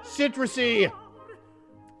 Delicious, citrusy.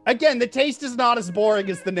 Again, the taste is not as boring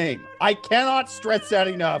as the name. I cannot stress that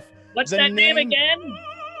enough. What's that name again?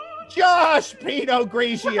 Josh Pinot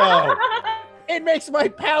Grigio. It makes my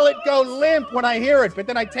palate go limp when I hear it, but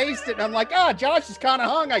then I taste it and I'm like, Josh is kind of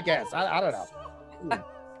hung, I guess. I don't know.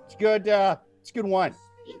 It's good. It's good wine.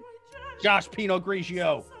 Josh Pinot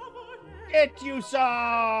Grigio. Get you some.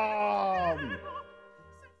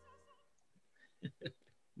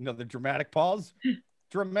 Another dramatic pause.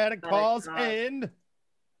 Dramatic pause and...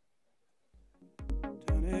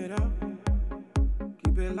 Turn it up.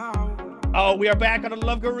 Keep it loud. Oh, we are back on the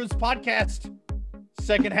Love Gurus podcast.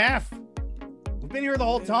 Second half. We've been here the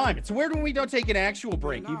whole time. It's weird when we don't take an actual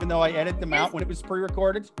break, even though I edit them out when it was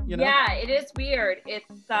pre-recorded. You know? Yeah, it is weird.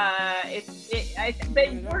 But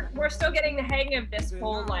we're still getting the hang of this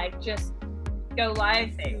whole like just go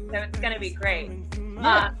live thing, so it's gonna be great.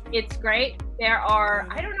 It's great. There are,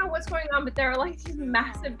 I don't know what's going on, but there are like these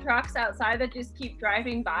massive trucks outside that just keep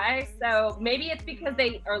driving by. So maybe it's because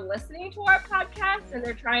they are listening to our podcast and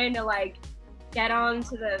they're trying to like get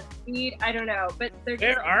onto the feed. I don't know, but they're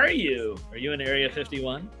just... Where are you? Are you in Area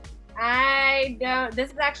 51? I don't.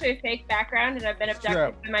 This is actually a fake background, and I've been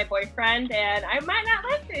abducted by my boyfriend, and I might not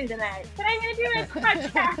live through the night, but I'm going to do a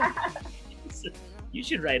podcast. You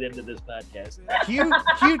should write into this podcast. Q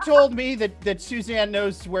told me that Suzanne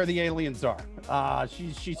knows where the aliens are.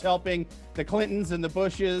 She's helping the Clintons and the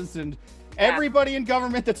Bushes and everybody in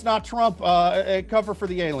government that's not Trump cover for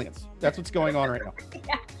the aliens. That's what's going on right now.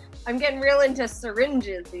 Yeah. I'm getting real into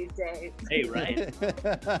syringes these days. Hey, right.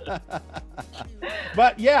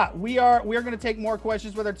 But yeah, we are going to take more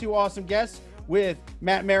questions with our two awesome guests, with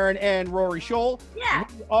Matt Maran and Rory Scholl. Yeah.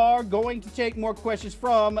 We are going to take more questions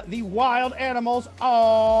from the wild animals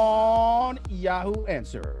on Yahoo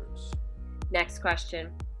Answers. Next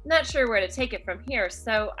question. Not sure where to take it from here,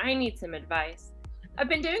 so I need some advice. I've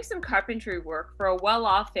been doing some carpentry work for a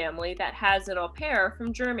well-off family that has an au pair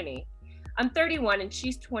from Germany. I'm 31 and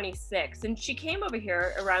she's 26, and she came over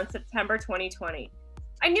here around September 2020.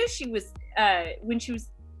 I knew she was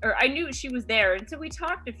I knew she was there, and so we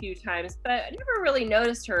talked a few times, but I never really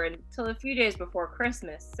noticed her until a few days before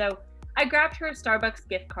Christmas. So I grabbed her a Starbucks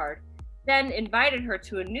gift card, then invited her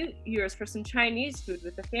to a New Year's for some Chinese food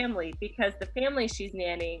with the family, because the family she's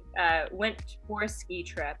nannying went for a ski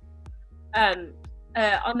trip. On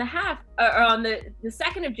the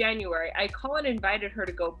 2nd of January, I call and invited her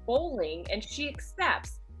to go bowling, and she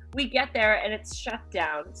accepts. We get there and it's shut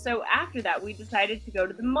down. So after that, we decided to go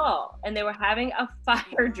to the mall, and they were having a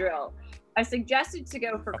fire drill. I suggested to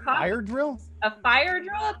go for coffee. Fire drill? A fire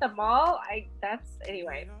drill at the mall? I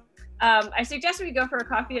suggested we go for a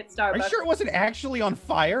coffee at Starbucks. Are you sure it wasn't actually on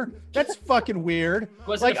fire? That's fucking weird.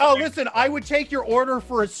 Like, oh, listen, I would take your order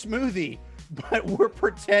for a smoothie, but we're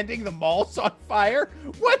pretending the mall's on fire?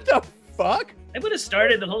 What the fuck? I would have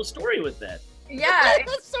started the whole story with that. Yeah.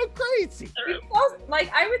 That's so crazy. Like,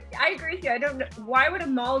 I agree with you. I don't know. Why would a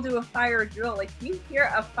mall do a fire drill? Like, you hear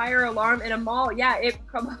a fire alarm in a mall, yeah, it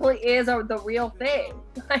probably is the real thing.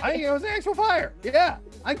 I think it was an actual fire. Yeah.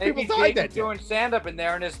 I think people died that day. Doing stand-up in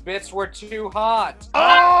there and his bits were too hot.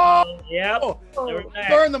 Oh! Yep.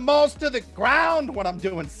 Burn the malls to the ground when I'm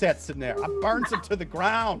doing sets in there. I burns them to the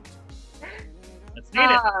ground. Let's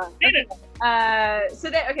need it. So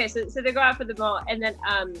they go out for the mall, and then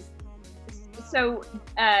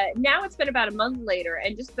now it's been about a month later,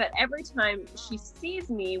 and just about every time she sees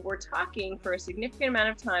me, we're talking for a significant amount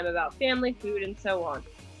of time about family, food, and so on.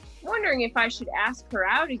 I'm wondering if I should ask her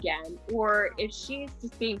out again, or if she's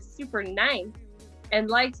just being super nice and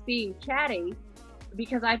likes being chatty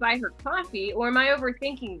because I buy her coffee, or am I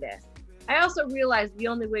overthinking this? I also realize the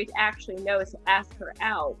only way to actually know is to ask her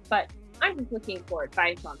out, but I'm just looking for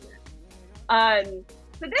advice on this.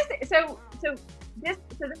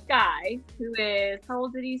 This guy, who is, how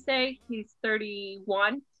old did he say? He's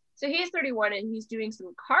 31. So he's 31 and he's doing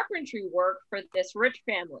some carpentry work for this rich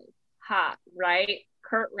family. Hot, right?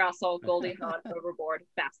 Kurt Russell, Goldie Hawn, Overboard,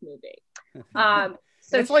 fast movie.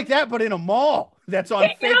 So it's like that, but in a mall that's on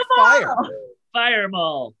fake fire. Fire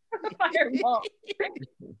mall. Fire mall.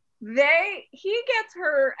 He gets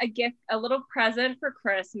her a gift, a little present for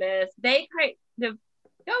Christmas. They kind of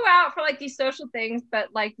go out for like these social things,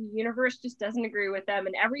 but like the universe just doesn't agree with them,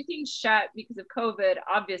 and everything's shut because of COVID,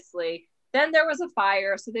 obviously. Then there was a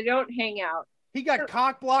fire, so they don't hang out. He got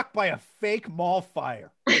cock blocked by a fake mall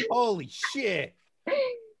fire. Holy shit.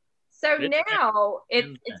 So now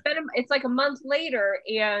it's like a month later,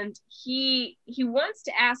 and he wants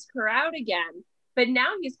to ask her out again, but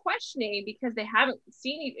now he's questioning because they haven't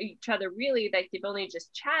seen each other really, like they've only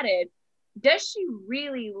just chatted. Does she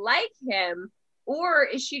really like him? Or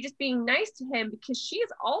is she just being nice to him because she's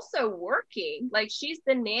also working? Like, she's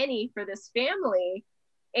the nanny for this family,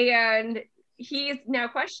 and he's now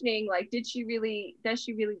questioning, like, does she really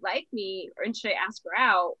like me, and should I ask her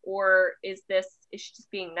out, or is she just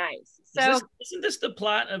being nice? So isn't this the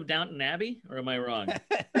plot of Downton Abbey, or am I wrong?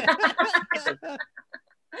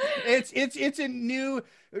 It's a new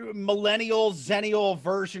millennial zennial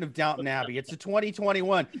version of Downton Abbey. It's a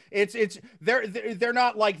 2021. They're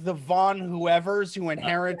not like the Von whoever's who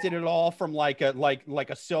inherited it all from like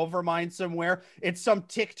a silver mine somewhere. It's some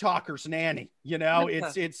TikToker's nanny, you know.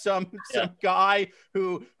 It's some guy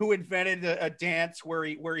who invented a dance where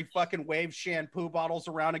he fucking waves shampoo bottles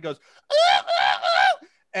around and goes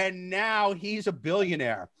and now he's a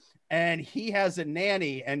billionaire. And he has a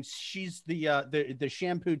nanny, and she's the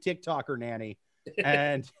shampoo TikToker nanny,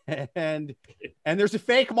 and there's a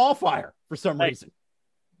fake mall fire for some reason.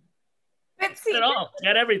 But see, at all,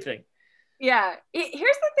 got everything. Yeah, here's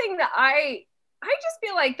the thing that I just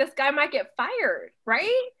feel like this guy might get fired,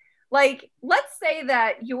 right? Like, let's say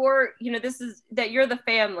that you're the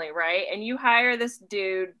family, right? And you hire this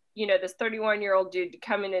dude, this 31-year-old dude to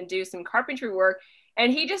come in and do some carpentry work,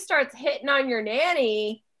 and he just starts hitting on your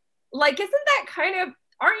nanny. Like,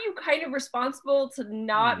 aren't you kind of responsible to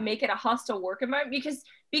not make it a hostile work environment?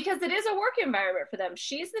 Because it is a work environment for them.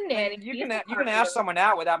 She's the nanny. You can ask someone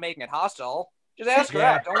out without making it hostile. Just ask her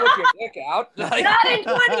out. Don't whip your dick out. Like, not in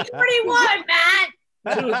 2021, Matt.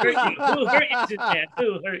 Who hurt you, Suzanne?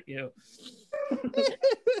 Who hurt you?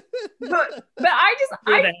 But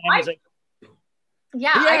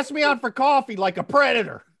he asked me out for coffee like a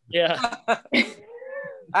predator. Yeah.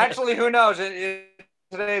 Actually, who knows?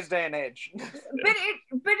 Today's day and age.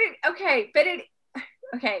 Okay,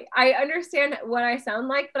 I understand what I sound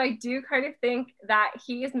like, but I do kind of think that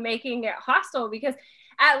he is making it hostile because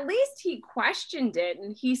at least he questioned it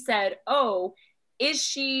and he said, oh, is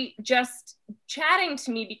she just chatting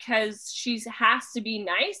to me because she has to be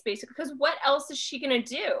nice, basically? Because what else is she going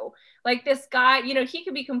to do? Like, this guy, he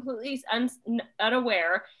could be completely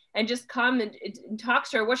unaware and just come and talk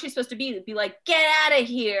to her. What's she supposed to be? Be like, get out of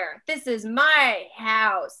here. This is my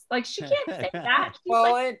house. Like, she can't say that.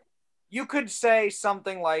 You could say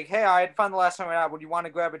something like, hey, I had fun the last time we went out. Would you want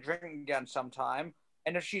to grab a drink again sometime?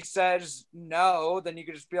 And if she says no, then you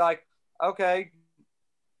could just be like, okay.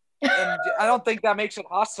 And I don't think that makes it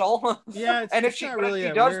hostile. Yeah. And if she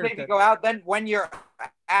does maybe go out, then when you're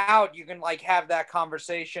out, you can like have that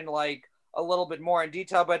conversation like a little bit more in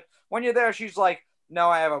detail. But when you're there, she's like, no,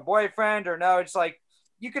 I have a boyfriend, or no, it's like,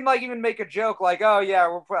 you can like even make a joke like, oh yeah,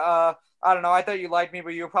 I don't know, I thought you liked me,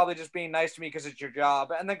 but you were probably just being nice to me because it's your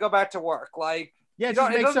job, and then go back to work. Like, yeah, it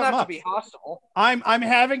doesn't have to be hostile. I'm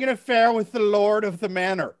having an affair with the Lord of the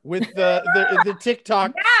Manor, with the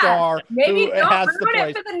TikTok star maybe who don't has ruin the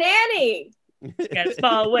place. it for the nanny. Got a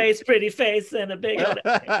small waist, pretty face, and a big old.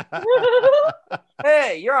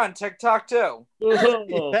 Hey, you're on TikTok too.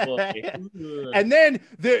 Oh, boy. And then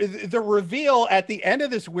the reveal at the end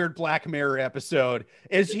of this weird Black Mirror episode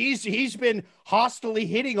is he's been hostilely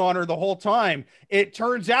hitting on her the whole time. It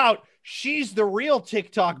turns out she's the real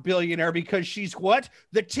TikTok billionaire because she's what?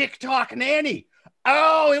 The TikTok nanny.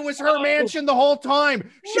 Oh, it was her mansion the whole time.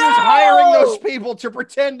 She was hiring those people to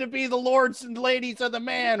pretend to be the lords and ladies of the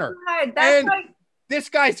manor. God, this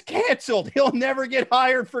guy's canceled. He'll never get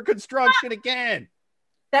hired for construction again.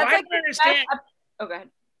 That's I don't understand. Oh, go ahead.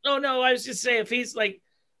 Oh, no, I was just saying, if he's like,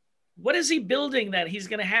 what is he building that he's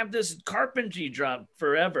going to have this carpentry job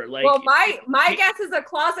forever? Like, well, my guess is a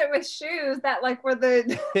closet with shoes that like were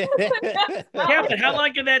the. Yeah, but how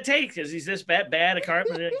long can that take? Because he's this bad a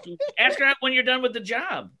carpenter. Ask her out when you're done with the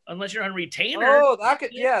job, unless you're on retainer. Oh, that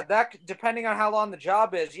could, depending on how long the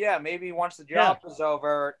job is. Yeah, maybe once the job is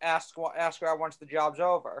over, ask her out once the job's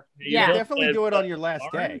over. Yeah, definitely do it on your last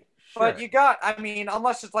day. Sure. But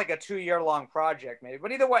unless it's like a 2-year-long project, maybe.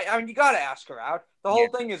 But either way, you got to ask her out. The whole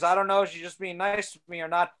thing is, I don't know if she's just being nice to me or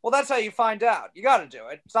not. Well, that's how you find out. You got to do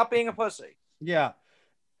it. Stop being a pussy. Yeah.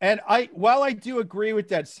 And while I do agree with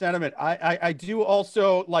that sentiment, I do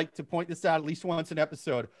also like to point this out at least once an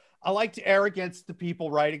episode. I like to err against the people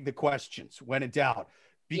writing the questions when in doubt,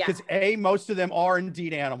 because A, most of them are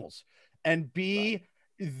indeed animals, and B,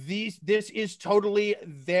 this is totally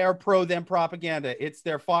their pro-them propaganda. It's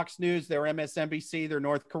their Fox News, their MSNBC, their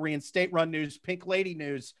North Korean state-run news, Pink Lady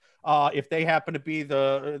News, if they happen to be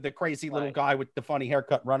the crazy little guy with the funny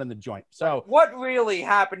haircut running the joint. So what really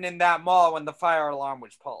happened in that mall when the fire alarm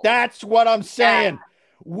was pulled? That's what I'm saying.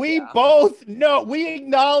 We both know, we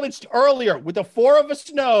acknowledged earlier, with the four of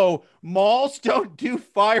us know, malls don't do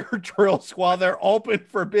fire drills while they're open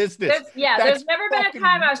for business. There's never been a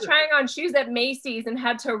time I was trying on shoes at Macy's and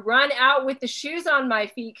had to run out with the shoes on my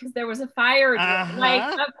feet because there was a fire drill. Like,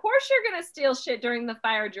 of course you're going to steal shit during the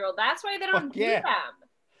fire drill. That's why they don't do them.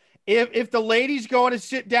 If the lady's going to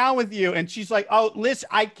sit down with you and she's like, oh, listen,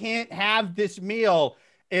 I can't have this meal.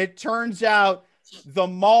 It turns out the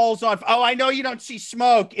mall's on. Oh, I know you don't see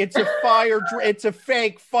smoke. It's a fire. It's a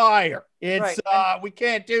fake fire. It's Right. we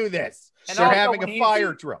can't do this. And They're also, having when a he's-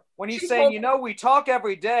 fire drill. When he's saying, we talk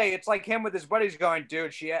every day, it's like him with his buddies going,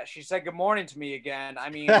 dude, she said good morning to me again.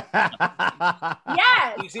 I mean,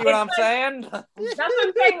 Yes. you see what I'm saying? That's what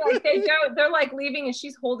I'm saying. Like they're like leaving, and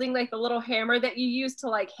she's holding like the little hammer that you use to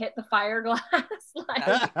like hit the fire glass.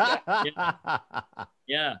 Like,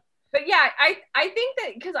 Yeah. but yeah, I think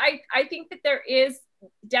that because I think that there is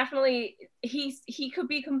definitely he could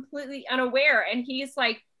be completely unaware, and he's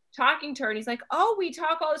like talking to her, and he's like, oh, we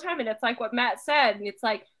talk all the time, and it's like what Matt said, and it's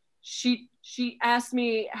like she asked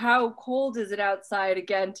me how cold is it outside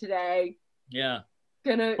again today. Yeah.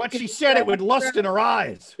 But she said it with lust in her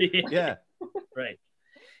eyes. Yeah. Right.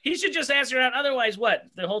 He should just ask her out. Otherwise, what?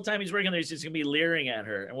 The whole time he's working there, he's just going to be leering at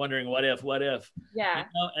her and wondering, what if? Yeah. You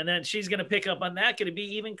know? And then she's going to pick up on that. Could it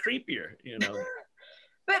be even creepier, you know?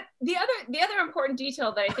 But the other important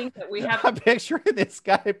detail that I think that we have. I'm picturing this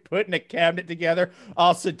guy putting a cabinet together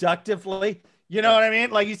all seductively. You know what I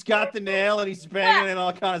mean? Like he's got the nail and he's banging it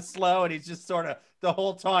all kind of slow, and he's just sort of the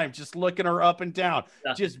whole time just looking her up and down.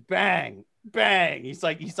 Yeah. Just bang, bang. He's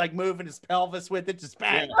like moving his pelvis with it. Just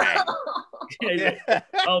bang, bang. Yeah.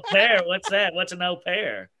 Au pair. What's that? What's an au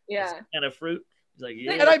pair? Yeah. And a fruit. He's like,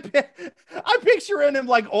 yeah. And I picturing him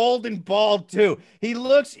like old and bald too. He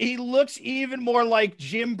looks even more like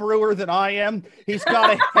Jim Brewer than I am. He's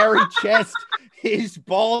got a hairy chest. He's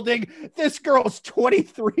balding. This girl's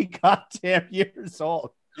 23 goddamn years old.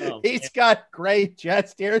 Oh, He's got gray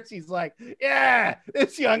chest hairs. He's like, yeah,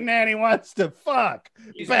 this young nanny wants to fuck.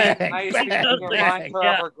 He's Bang, being nice. bang, He's being bang. reminds her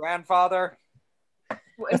of her grandfather.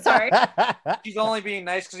 Sorry. She's only being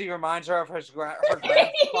nice because he reminds her of her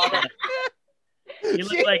grandfather. He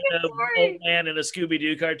looked like the old man in a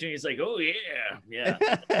Scooby-Doo cartoon. He's like, oh,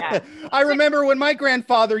 yeah. I remember when my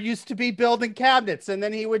grandfather used to be building cabinets, and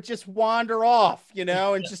then he would just wander off, you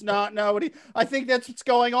know, and just not know what I think that's what's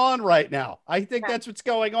going on right now. I think that's what's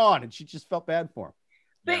going on, and she just felt bad for him.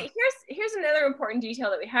 But here's another important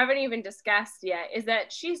detail that we haven't even discussed yet, is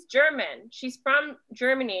that she's German. She's from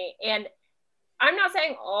Germany, and I'm not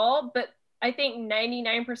saying all, but I think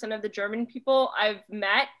 99% of the German people I've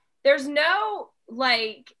met, there's no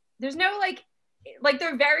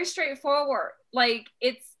they're very straightforward. Like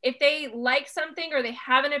it's, if they like something or they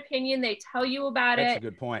have an opinion, they tell you about it. That's a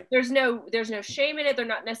good point. There's no shame in it. They're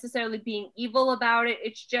not necessarily being evil about it.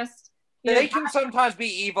 It's just, They can sometimes be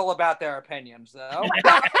evil about their opinions, though.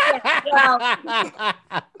 well, that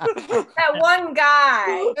one guy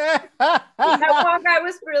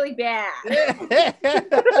was really bad.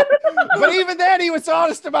 But even then, he was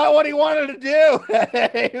honest about what he wanted to do.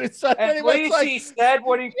 He was, At least he said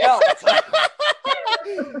what he felt.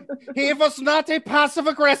 He was not a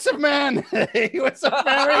passive-aggressive man. He was a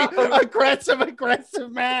very aggressive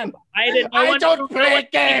man. I don't play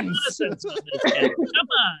games. Come on,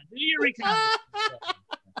 do your recount.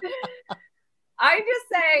 I'm just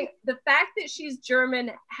saying the fact that she's German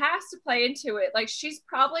has to play into it. Like she's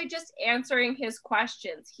probably just answering his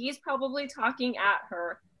questions. He's probably talking at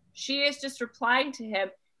her. She is just replying to him.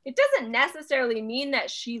 It doesn't necessarily mean that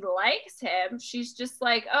she likes him. She's just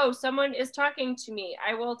like, oh, someone is talking to me.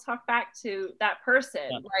 I will talk back to that person.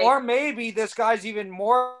 Like, or maybe this guy's even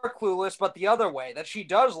more clueless, but the other way, that she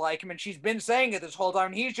does like him and she's been saying it this whole time.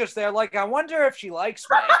 And he's just there like, I wonder if she likes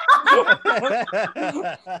me.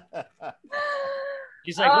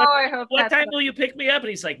 He's like, I hope what that's time will you pick me up? And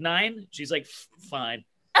he's like, 9. She's like, fine.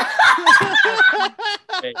 Hey,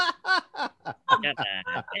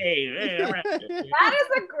 all right. that is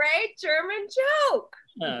a great German joke.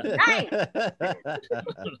 Nice.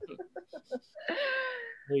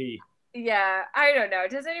 Yeah, I don't know.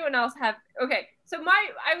 Does anyone else have? Okay, so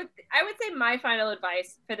I would say my final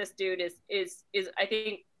advice for this dude is I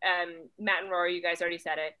think Matt and Rory, you guys already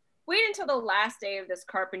said it. Wait until the last day of this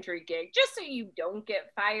carpentry gig, just so you don't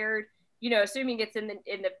get fired. You know, assuming it's in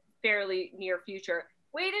the fairly near future.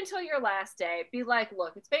 Wait until your last day. Be like,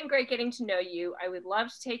 look, it's been great getting to know you. I would love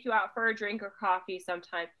to take you out for a drink or coffee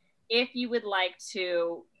sometime if you would like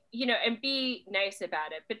to, you know, and be nice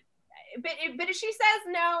about it. But if she says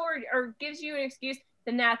no or gives you an excuse,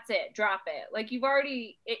 then that's it. Drop it. Like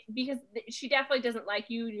because she definitely doesn't like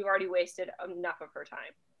you. You've already wasted enough of her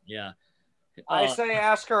time. Yeah. I say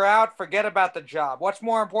ask her out, forget about the job. What's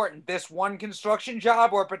more important, this one construction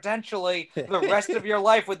job or potentially the rest of your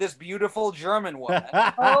life with this beautiful German woman?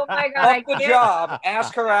 Oh my God. Up the job,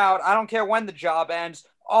 ask her out. I don't care when the job ends.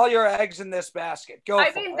 All your eggs in this basket. Go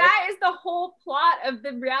for it. That is the whole plot of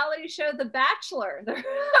the reality show The Bachelor. The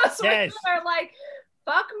husbands are like,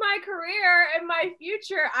 fuck my career and my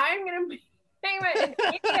future. I'm going to be Being an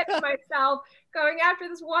idiot to myself, going after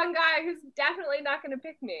this one guy who's definitely not going to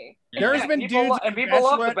pick me. There's been dudes and people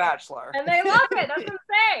love The Bachelor. And they love it. That's what I'm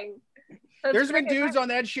saying. So there's been dudes on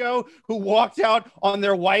that show who walked out on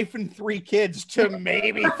their wife and 3 kids to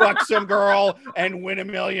maybe fuck some girl and win $1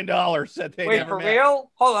 million that they Wait, never for met. real?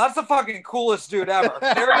 Hold on, that's the fucking coolest dude ever.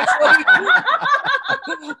 Seriously?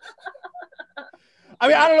 I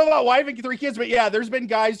mean, I don't know about wife and 3 kids, but yeah, there's been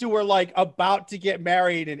guys who were like about to get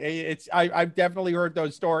married, and I've definitely heard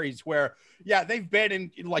those stories where, yeah, they've been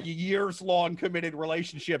in like years-long committed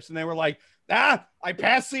relationships, and they were like, I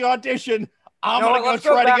passed the audition. I'm gonna go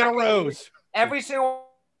try to get a rose. Every single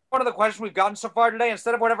one of the questions we've gotten so far today,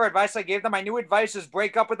 instead of whatever advice I gave them, my new advice is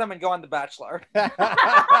break up with them and go on The Bachelor.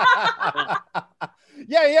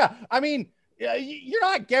 Yeah. I mean, you're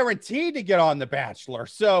not guaranteed to get on The Bachelor,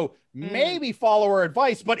 so maybe follow our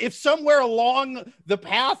advice. But if somewhere along the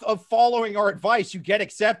path of following our advice, you get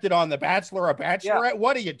accepted on The Bachelor or Bachelorette,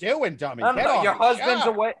 what are you doing, dummy? Your husband's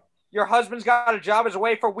away. Your husband's got a job, is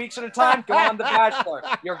away for weeks at a time. Go on The Bachelor.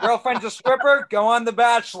 Your girlfriend's a stripper. Go on The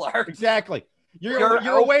Bachelor. Exactly. You're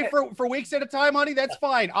away for weeks at a time, honey. That's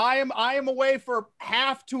fine. I am away for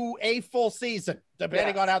half to a full season,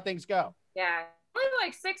 depending on how things go. Yeah, only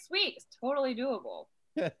like 6 weeks. Totally doable.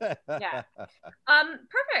 Yeah.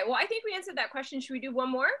 Perfect. Well, I think we answered that question. Should we do one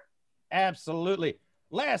more? Absolutely.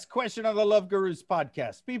 Last question on the Love Gurus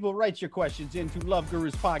podcast. People, write your questions into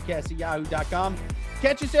loveguruspodcast@yahoo.com.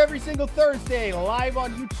 Catch us every single Thursday live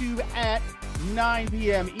on YouTube at 9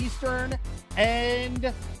 p.m. Eastern.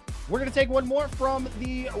 And we're going to take one more from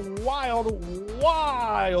the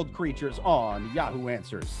wild creatures on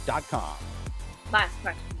yahooanswers.com. Last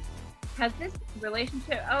question. Has this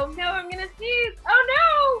relationship... Oh, no, I'm going to sneeze. Oh,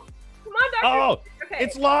 no. Come on, Doctor. Oh, okay.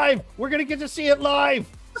 It's live. We're going to get to see it live.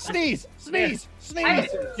 Sneeze. Sneeze. I've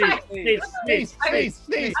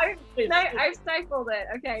stifled it.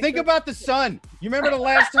 Okay. Think about the sun. You remember the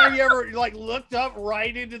last time you ever like looked up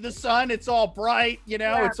right into the sun? It's all bright,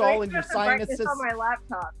 it's all in your sinuses. It's on my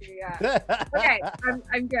laptop. Yeah. Okay,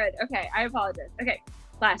 I'm good. Okay, I apologize. Okay,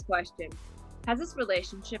 last question. Has this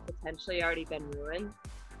relationship potentially already been ruined?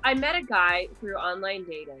 I met a guy through online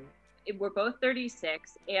dating. We're both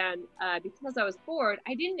 36, and because I was bored,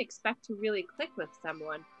 I didn't expect to really click with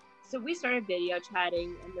someone. So we started video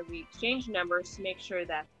chatting, and then we exchanged numbers to make sure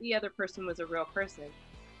that the other person was a real person.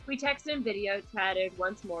 We texted and video chatted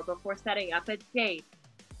once more before setting up a date.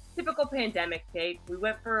 Typical pandemic date. We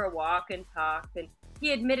went for a walk and talked, and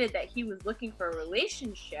he admitted that he was looking for a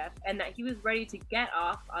relationship and that he was ready to get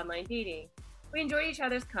off online dating. We enjoyed each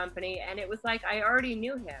other's company, and it was like I already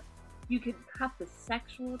knew him. You could cut the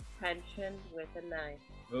sexual tension with a knife.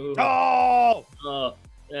 Ooh. Oh,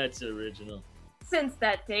 that's original. Since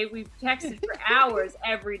that day, we've texted for hours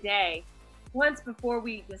every day. Once before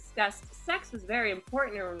we discussed sex was very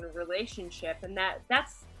important in a relationship, and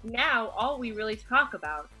that's now all we really talk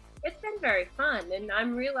about. It's been very fun, and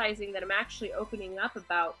I'm realizing that I'm actually opening up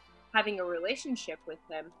about having a relationship with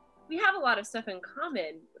him. We have a lot of stuff in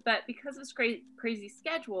common, but because of crazy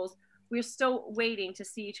schedules, we're still waiting to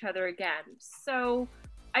see each other again. So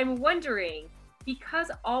I'm wondering,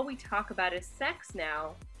 because all we talk about is sex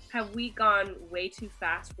now, have we gone way too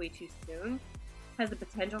fast, way too soon? Has the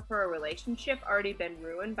potential for a relationship already been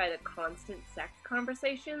ruined by the constant sex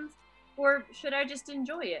conversations? Or should I just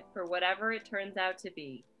enjoy it for whatever it turns out to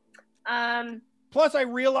be? Plus, I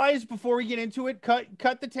realized before we get into it,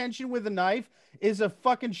 cut the tension with a knife is a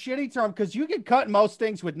fucking shitty term because you can cut most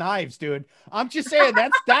things with knives, dude. I'm just saying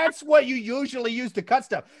that's what you usually use to cut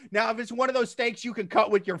stuff. Now, if it's one of those steaks you can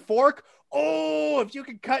cut with your fork, if you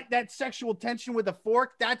can cut that sexual tension with a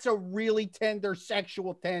fork, that's a really tender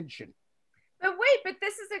sexual tension. But wait,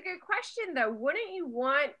 this is a good question, though. Wouldn't you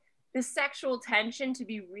want the sexual tension to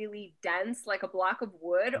be really dense, like a block of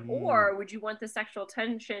wood? Or would you want the sexual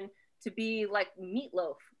tension to be like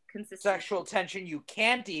meatloaf consistency? Sexual tension you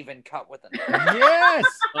can't even cut with a knife. Yes,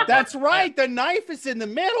 that's right. The knife is in the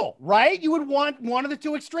middle, right? You would want one of the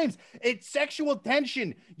two extremes. It's sexual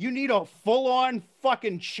tension. You need a full-on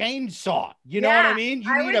fucking chainsaw. You know what I mean?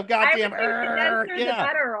 You need a goddamn. The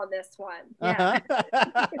better on this one. Yeah.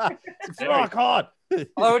 Rock hard.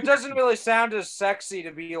 Although it doesn't really sound as sexy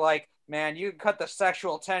to be like, man, you can cut the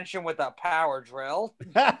sexual tension with a power drill.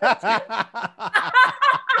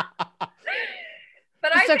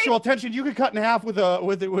 But The sexual tension you could cut in half with a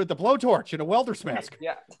blowtorch and a welder's mask.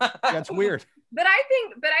 Yeah. That's weird. But I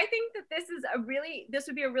think that this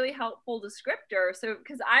would be a really helpful descriptor. So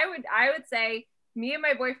because I would say me and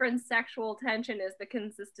my boyfriend's sexual tension is the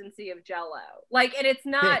consistency of Jell-O. Like, and it's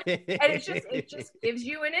not, and it just gives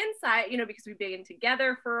you an insight, because we've been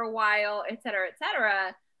together for a while, et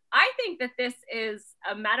cetera, I think that this is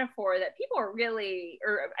a metaphor that people are really,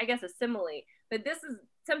 or I guess a simile, but this is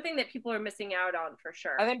something that people are missing out on for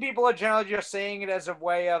sure. I think people are generally just saying it as a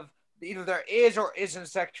way of either there is or isn't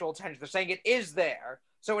sexual tension. They're saying it is there,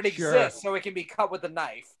 so it exists, so it can be cut with a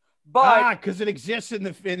knife. But because it exists in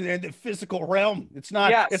the physical realm. It's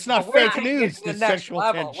not. It's not fake news. The next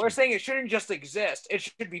level. We're saying it shouldn't just exist. It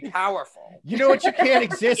should be powerful. You know what you can't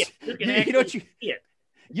exist. You know what you. Yeah.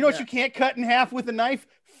 You know what you can't cut in half with a knife?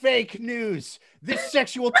 Fake news. This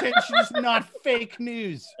sexual tension is not fake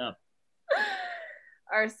news. No.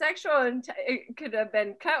 Our sexual it could have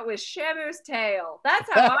been cut with Shamu's tail. That's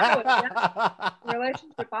how I would. That's the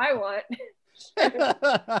relationship I want.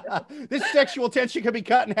 This sexual tension could be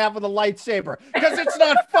cut in half with a lightsaber because it's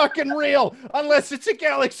not fucking real unless it's a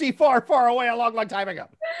galaxy far, far away a long, long time ago.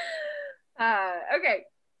 Okay,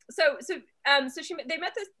 so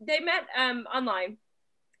they met online.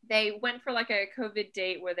 They went for like a COVID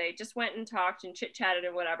date where they just went and talked and chit chatted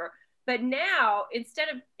and whatever. But now, instead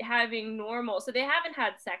of having normal, so they haven't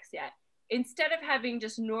had sex yet. Instead of having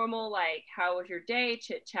just normal, like, how was your day,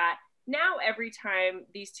 chit chat, now every time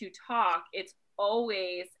these two talk, it's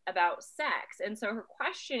always about sex. And so her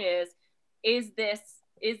question is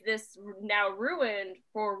this now ruined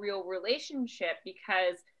for a real relationship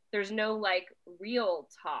because there's no like real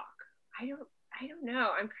talk? I don't know.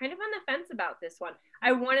 I'm kind of on the fence about this one.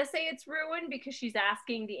 I want to say it's ruined because she's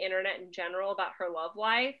asking the internet in general about her love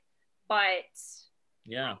life, but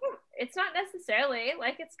yeah, it's not necessarily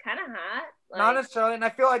like it's kind of hot. Like, not necessarily, and I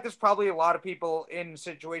feel like there's probably a lot of people in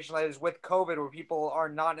situations like this with COVID where people are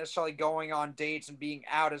not necessarily going on dates and being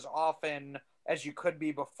out as often as you could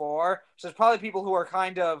be before. So there's probably people who are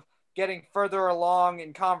kind of getting further along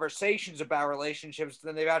in conversations about relationships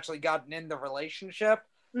than they've actually gotten in the relationship.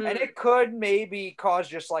 Mm-hmm. And it could maybe cause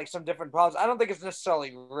just like some different problems. I don't think it's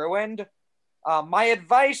necessarily ruined. My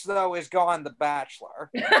advice, though, is go on The Bachelor.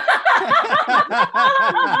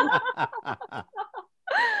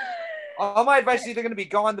 All my advice is either going to be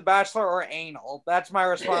go on The Bachelor or anal. That's my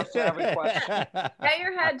response to every question. Get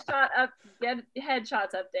your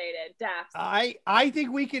headshots updated, Daphs. I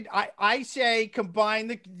think we could. I say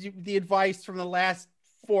combine the advice from the last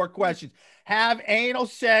 4 questions. Have anal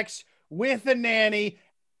sex with a nanny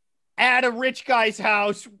at a rich guy's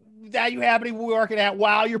house that you happen to be working at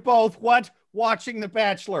while you're both watching The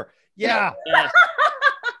Bachelor. Yeah. Yes.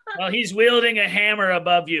 Well, he's wielding a hammer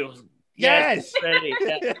above you. Yes. Ready.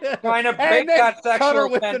 Yeah. Trying to break that sexual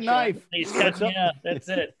with tension. the knife. He's cutting. Yeah, that's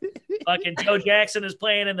it. Fucking Joe Jackson is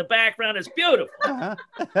playing in the background. It's beautiful. Uh-huh.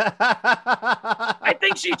 I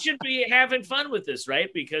think she should be having fun with this, right?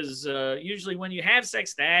 Because usually when you have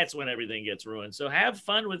sex, that's when everything gets ruined. So have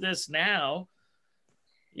fun with this now.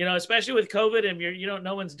 You know, especially with COVID and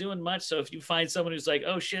no one's doing much. So if you find someone who's like,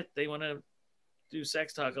 oh shit, they want to do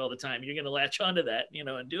sex talk all the time, you're going to latch onto that,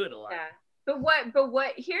 and do it a lot. Yeah. But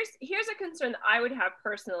what here's a concern that I would have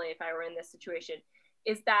personally if I were in this situation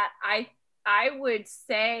is that I would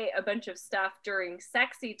say a bunch of stuff during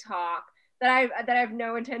sexy talk that I have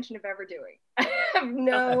no intention of ever doing. I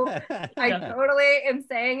totally am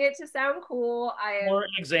saying it to sound cool. For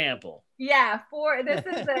example. Yeah, this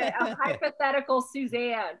is a hypothetical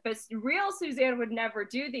Suzanne, but real Suzanne would never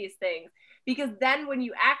do these things because then when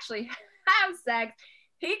you actually have sex,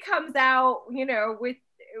 he comes out,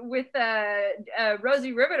 with a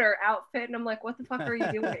Rosie Riveter outfit, and I'm like, what the fuck are you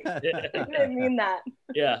doing? I didn't mean that.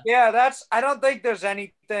 Yeah, I don't think there's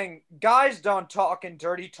anything. Guys don't talk and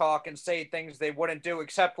dirty talk and say things they wouldn't do,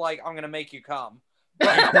 except like, I'm gonna make you come.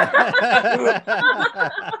 But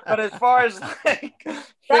as far as like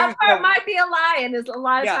that part might be a lie, and is a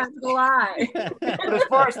lot of times a lie. But as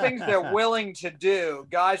far as things they're willing to do,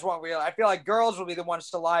 guys won't really. I feel like girls will be the ones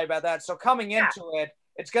to lie about that. So coming into it,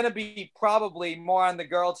 it's going to be probably more on the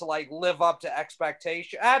girl to like live up to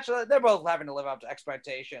expectations. Actually, they're both having to live up to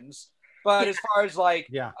expectations. But as far as like,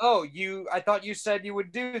 I thought you said you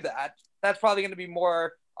would do that. That's probably going to be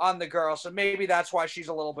more on the girl. So maybe that's why she's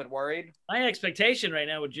a little bit worried. My expectation right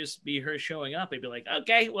now would just be her showing up. I'd be like,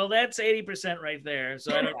 okay, well, that's 80% right there.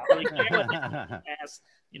 So I don't really care what the ass.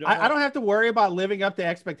 I don't have to worry about living up to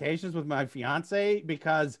expectations with my fiance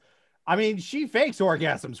because she fakes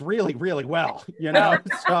orgasms really, really well,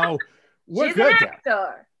 so we're good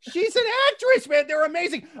there. She's an actress, man. They're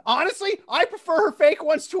amazing. Honestly, I prefer her fake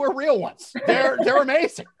ones to her real ones. They're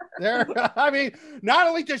amazing. Not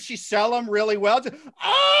only does she sell them really well, they're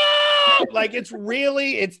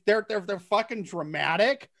fucking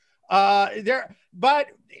dramatic. But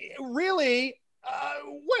really,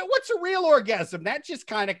 what's a real orgasm? That just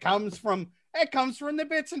kind of comes from It comes from the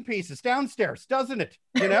bits and pieces downstairs, doesn't it?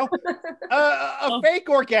 You know, a fake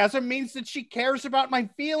orgasm means that she cares about my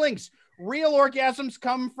feelings. Real orgasms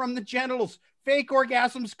come from the genitals. Fake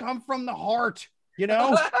orgasms come from the heart. You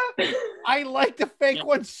know, I like the fake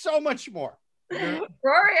ones so much more.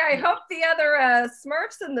 Rory, I hope the other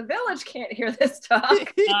Smurfs in the village can't hear this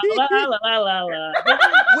talk.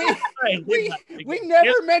 We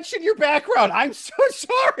never mentioned your background. I'm so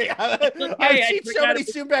sorry. I've seen so many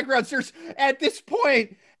Zoom backgrounds. There's, at this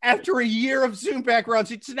point, after a year of Zoom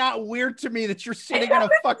backgrounds, it's not weird to me that you're sitting in a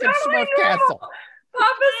fucking Smurf castle.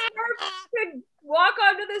 Papa Smurf could walk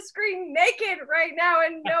onto the screen naked right now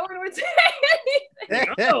and no one would say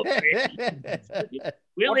anything. Oh,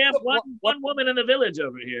 we only have one woman in the village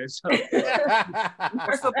over here. So.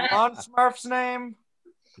 What's the blonde Smurf's name?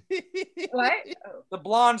 What? The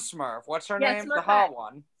blonde Smurf. What's her name? Smurfette. The hot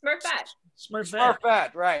one.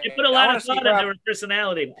 Smurfette, right. They put a lot of thought into her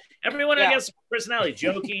personality. Everyone, I guess, personality.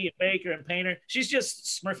 Jokey, and Baker, and Painter. She's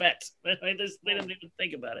just Smurfette. They didn't even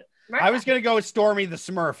think about it. I was going to go with Stormy the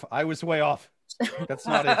Smurf. I was way off. That's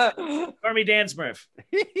not it. Stormy Dan Smurf.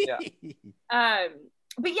 Yeah.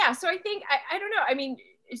 But yeah, so I think, I don't know. I mean,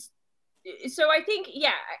 so I think,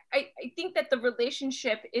 yeah, I think that the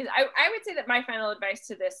relationship is, I would say that my final advice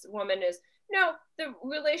to this woman is, no, the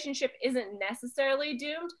relationship isn't necessarily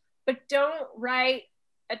doomed, but don't write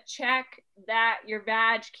a check that your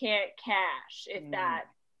vag can't cash, if that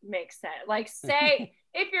makes sense. Like, say,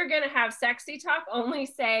 if you're going to have sexy talk, only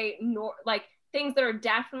say, like, things that are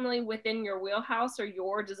definitely within your wheelhouse or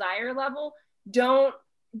your desire level. Don't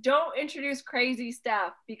introduce crazy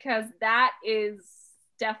stuff, because that is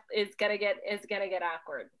gonna get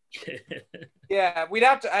awkward. Yeah, we'd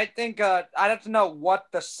have to. I think I'd have to know what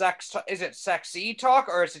the sex is. It sexy talk,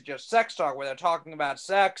 or is it just sex talk where they're talking about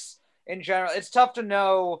sex in general? It's tough to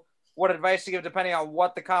know what advice to give depending on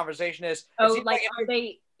what the conversation is. Oh, like are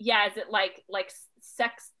they? Yeah, is it like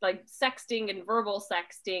sex, like sexting and verbal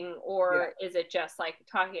sexting, or is it just like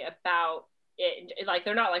talking about it? Like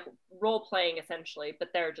they're not like role playing essentially, but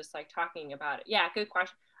they're just like talking about it. Yeah, good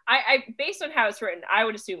question. I based on how it's written, I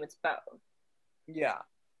would assume it's both. Yeah.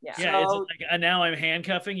 Yeah, is it like now I'm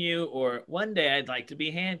handcuffing you, or one day I'd like to be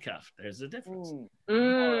handcuffed? There's a difference.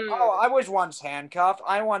 Oh, I was once handcuffed.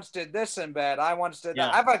 I once did this in bed. I once did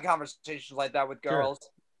that. I've had conversations like that with girls.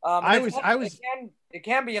 Sure. It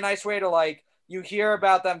can be a nice way to, like, you hear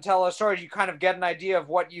about them tell a story, you kind of get an idea of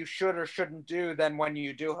what you should or shouldn't do then when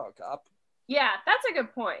you do hook up. Yeah, that's a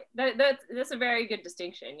good point. That's a very good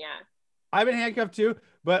distinction. Yeah. I've been handcuffed too,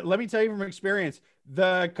 but let me tell you from experience,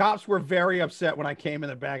 the cops were very upset when I came in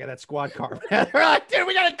the back of that squad car. They're like, dude,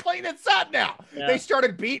 we got to clean this up now. Yeah. They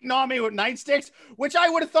started beating on me with nightsticks, which I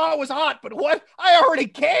would have thought was hot, but what? I already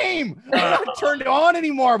came. I'm not turned on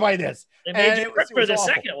anymore by this. They made you work for the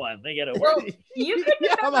second one. They get it. Well, you could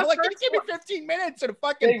I'm like, give me 15 minutes and a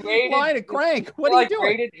fucking line of crank. What are you doing?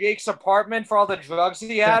 Raided Jake's apartment for all the drugs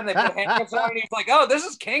he had, and they put handcuffs on, and he's like, oh, this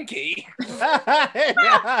is kinky. Who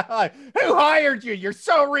hired you? You're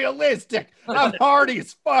so realistic. I'm hardy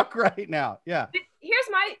as fuck right now. Yeah.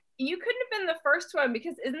 You couldn't have been the first one,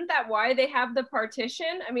 because isn't that why they have the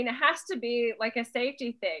partition? I mean, it has to be like a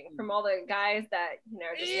safety thing from all the guys that,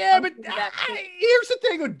 just but here's the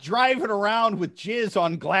thing with driving around with jizz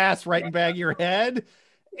on glass right in the back of your head.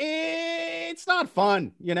 It's not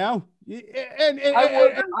fun, And I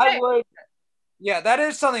would. Yeah, that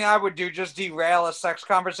is something I would do, just derail a sex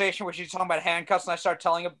conversation where she's talking about handcuffs and I start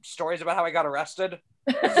telling him stories about how I got arrested.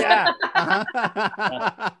 Yeah.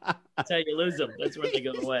 That's how you lose them. That's where they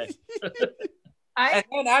go away. And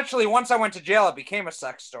then actually, once I went to jail, it became a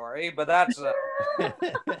sex story, but that's it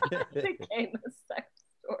became a sex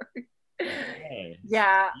story.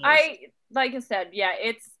 Yeah, yes. Like I said, yeah,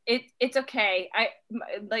 it's okay.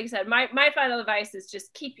 Like I said, my final advice is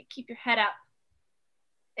just keep your head up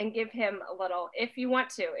and give him a little, if you want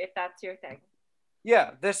to, if that's your thing.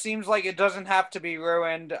 Yeah, this seems like it doesn't have to be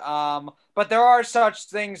ruined, but there are such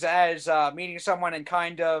things as meeting someone and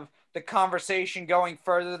kind of the conversation going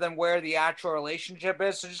further than where the actual relationship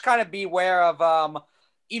is. So just kind of be aware of,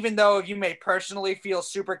 even though you may personally feel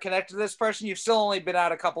super connected to this person, you've still only been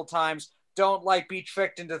out a couple times. Don't be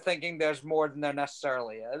tricked into thinking there's more than there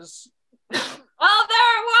necessarily is. Oh,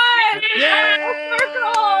 there it was! Yeah!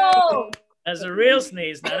 Circle! That's a real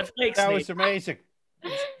sneeze, not a fake sneeze. That was amazing.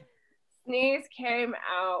 Sneeze came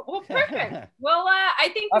out. Well, perfect. Well, I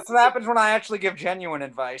think that's what happens when I actually give genuine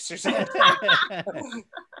advice, Suzanne.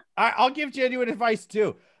 I'll give genuine advice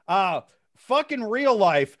too. Fucking real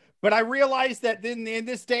life. But I realize that in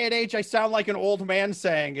this day and age, I sound like an old man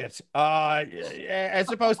saying it,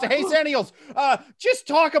 as opposed to, hey, Zennials, just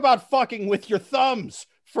talk about fucking with your thumbs.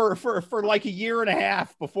 for like a year and a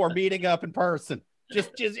half before meeting up in person.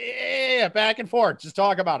 Just back and forth. Just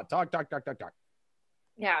talk about it. Talk.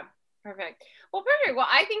 Yeah, perfect. Well, perfect. Well,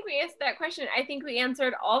 I think we answered that question. I think we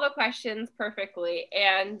answered all the questions perfectly.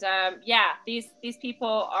 And these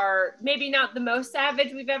people are maybe not the most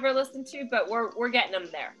savage we've ever listened to, but we're getting them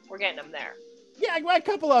there. We're getting them there. Yeah, a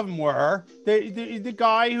couple of them were. The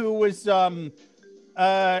guy who was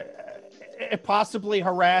possibly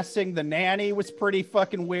harassing the nanny was pretty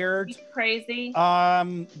fucking weird. He's crazy.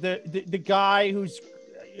 The guy whose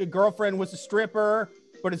girlfriend was a stripper,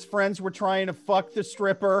 but his friends were trying to fuck the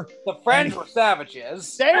stripper. The friends were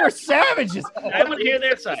savages. They were savages. I want to hear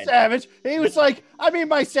their side. Savage. He was like, I mean,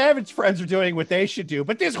 my savage friends are doing what they should do,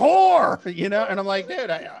 but this whore, and I'm like,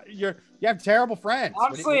 dude, you have terrible friends.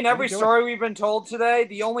 Honestly, in every story we've been told today,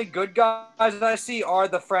 the only good guys that I see are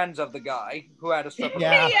the friends of the guy who had a stripper.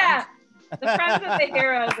 Yeah. The friends of the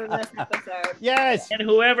heroes in this episode. Yes. And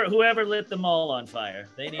whoever lit them all on fire,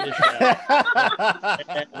 they need a shout.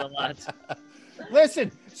 A lot.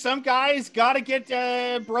 Listen, some guys got to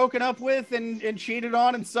get broken up with and cheated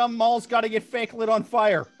on, and some malls got to get fake lit on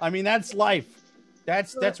fire. I mean, that's life.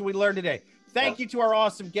 That's what we learned today. Thank you to our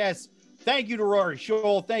awesome guests. Thank you to Rory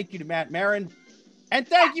Scholl. Thank you to Matt Maran. And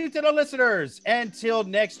thank you to the listeners. Until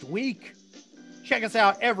next week, check us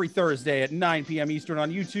out every Thursday at 9 p.m. Eastern on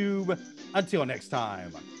YouTube. Until next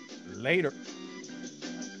time, later.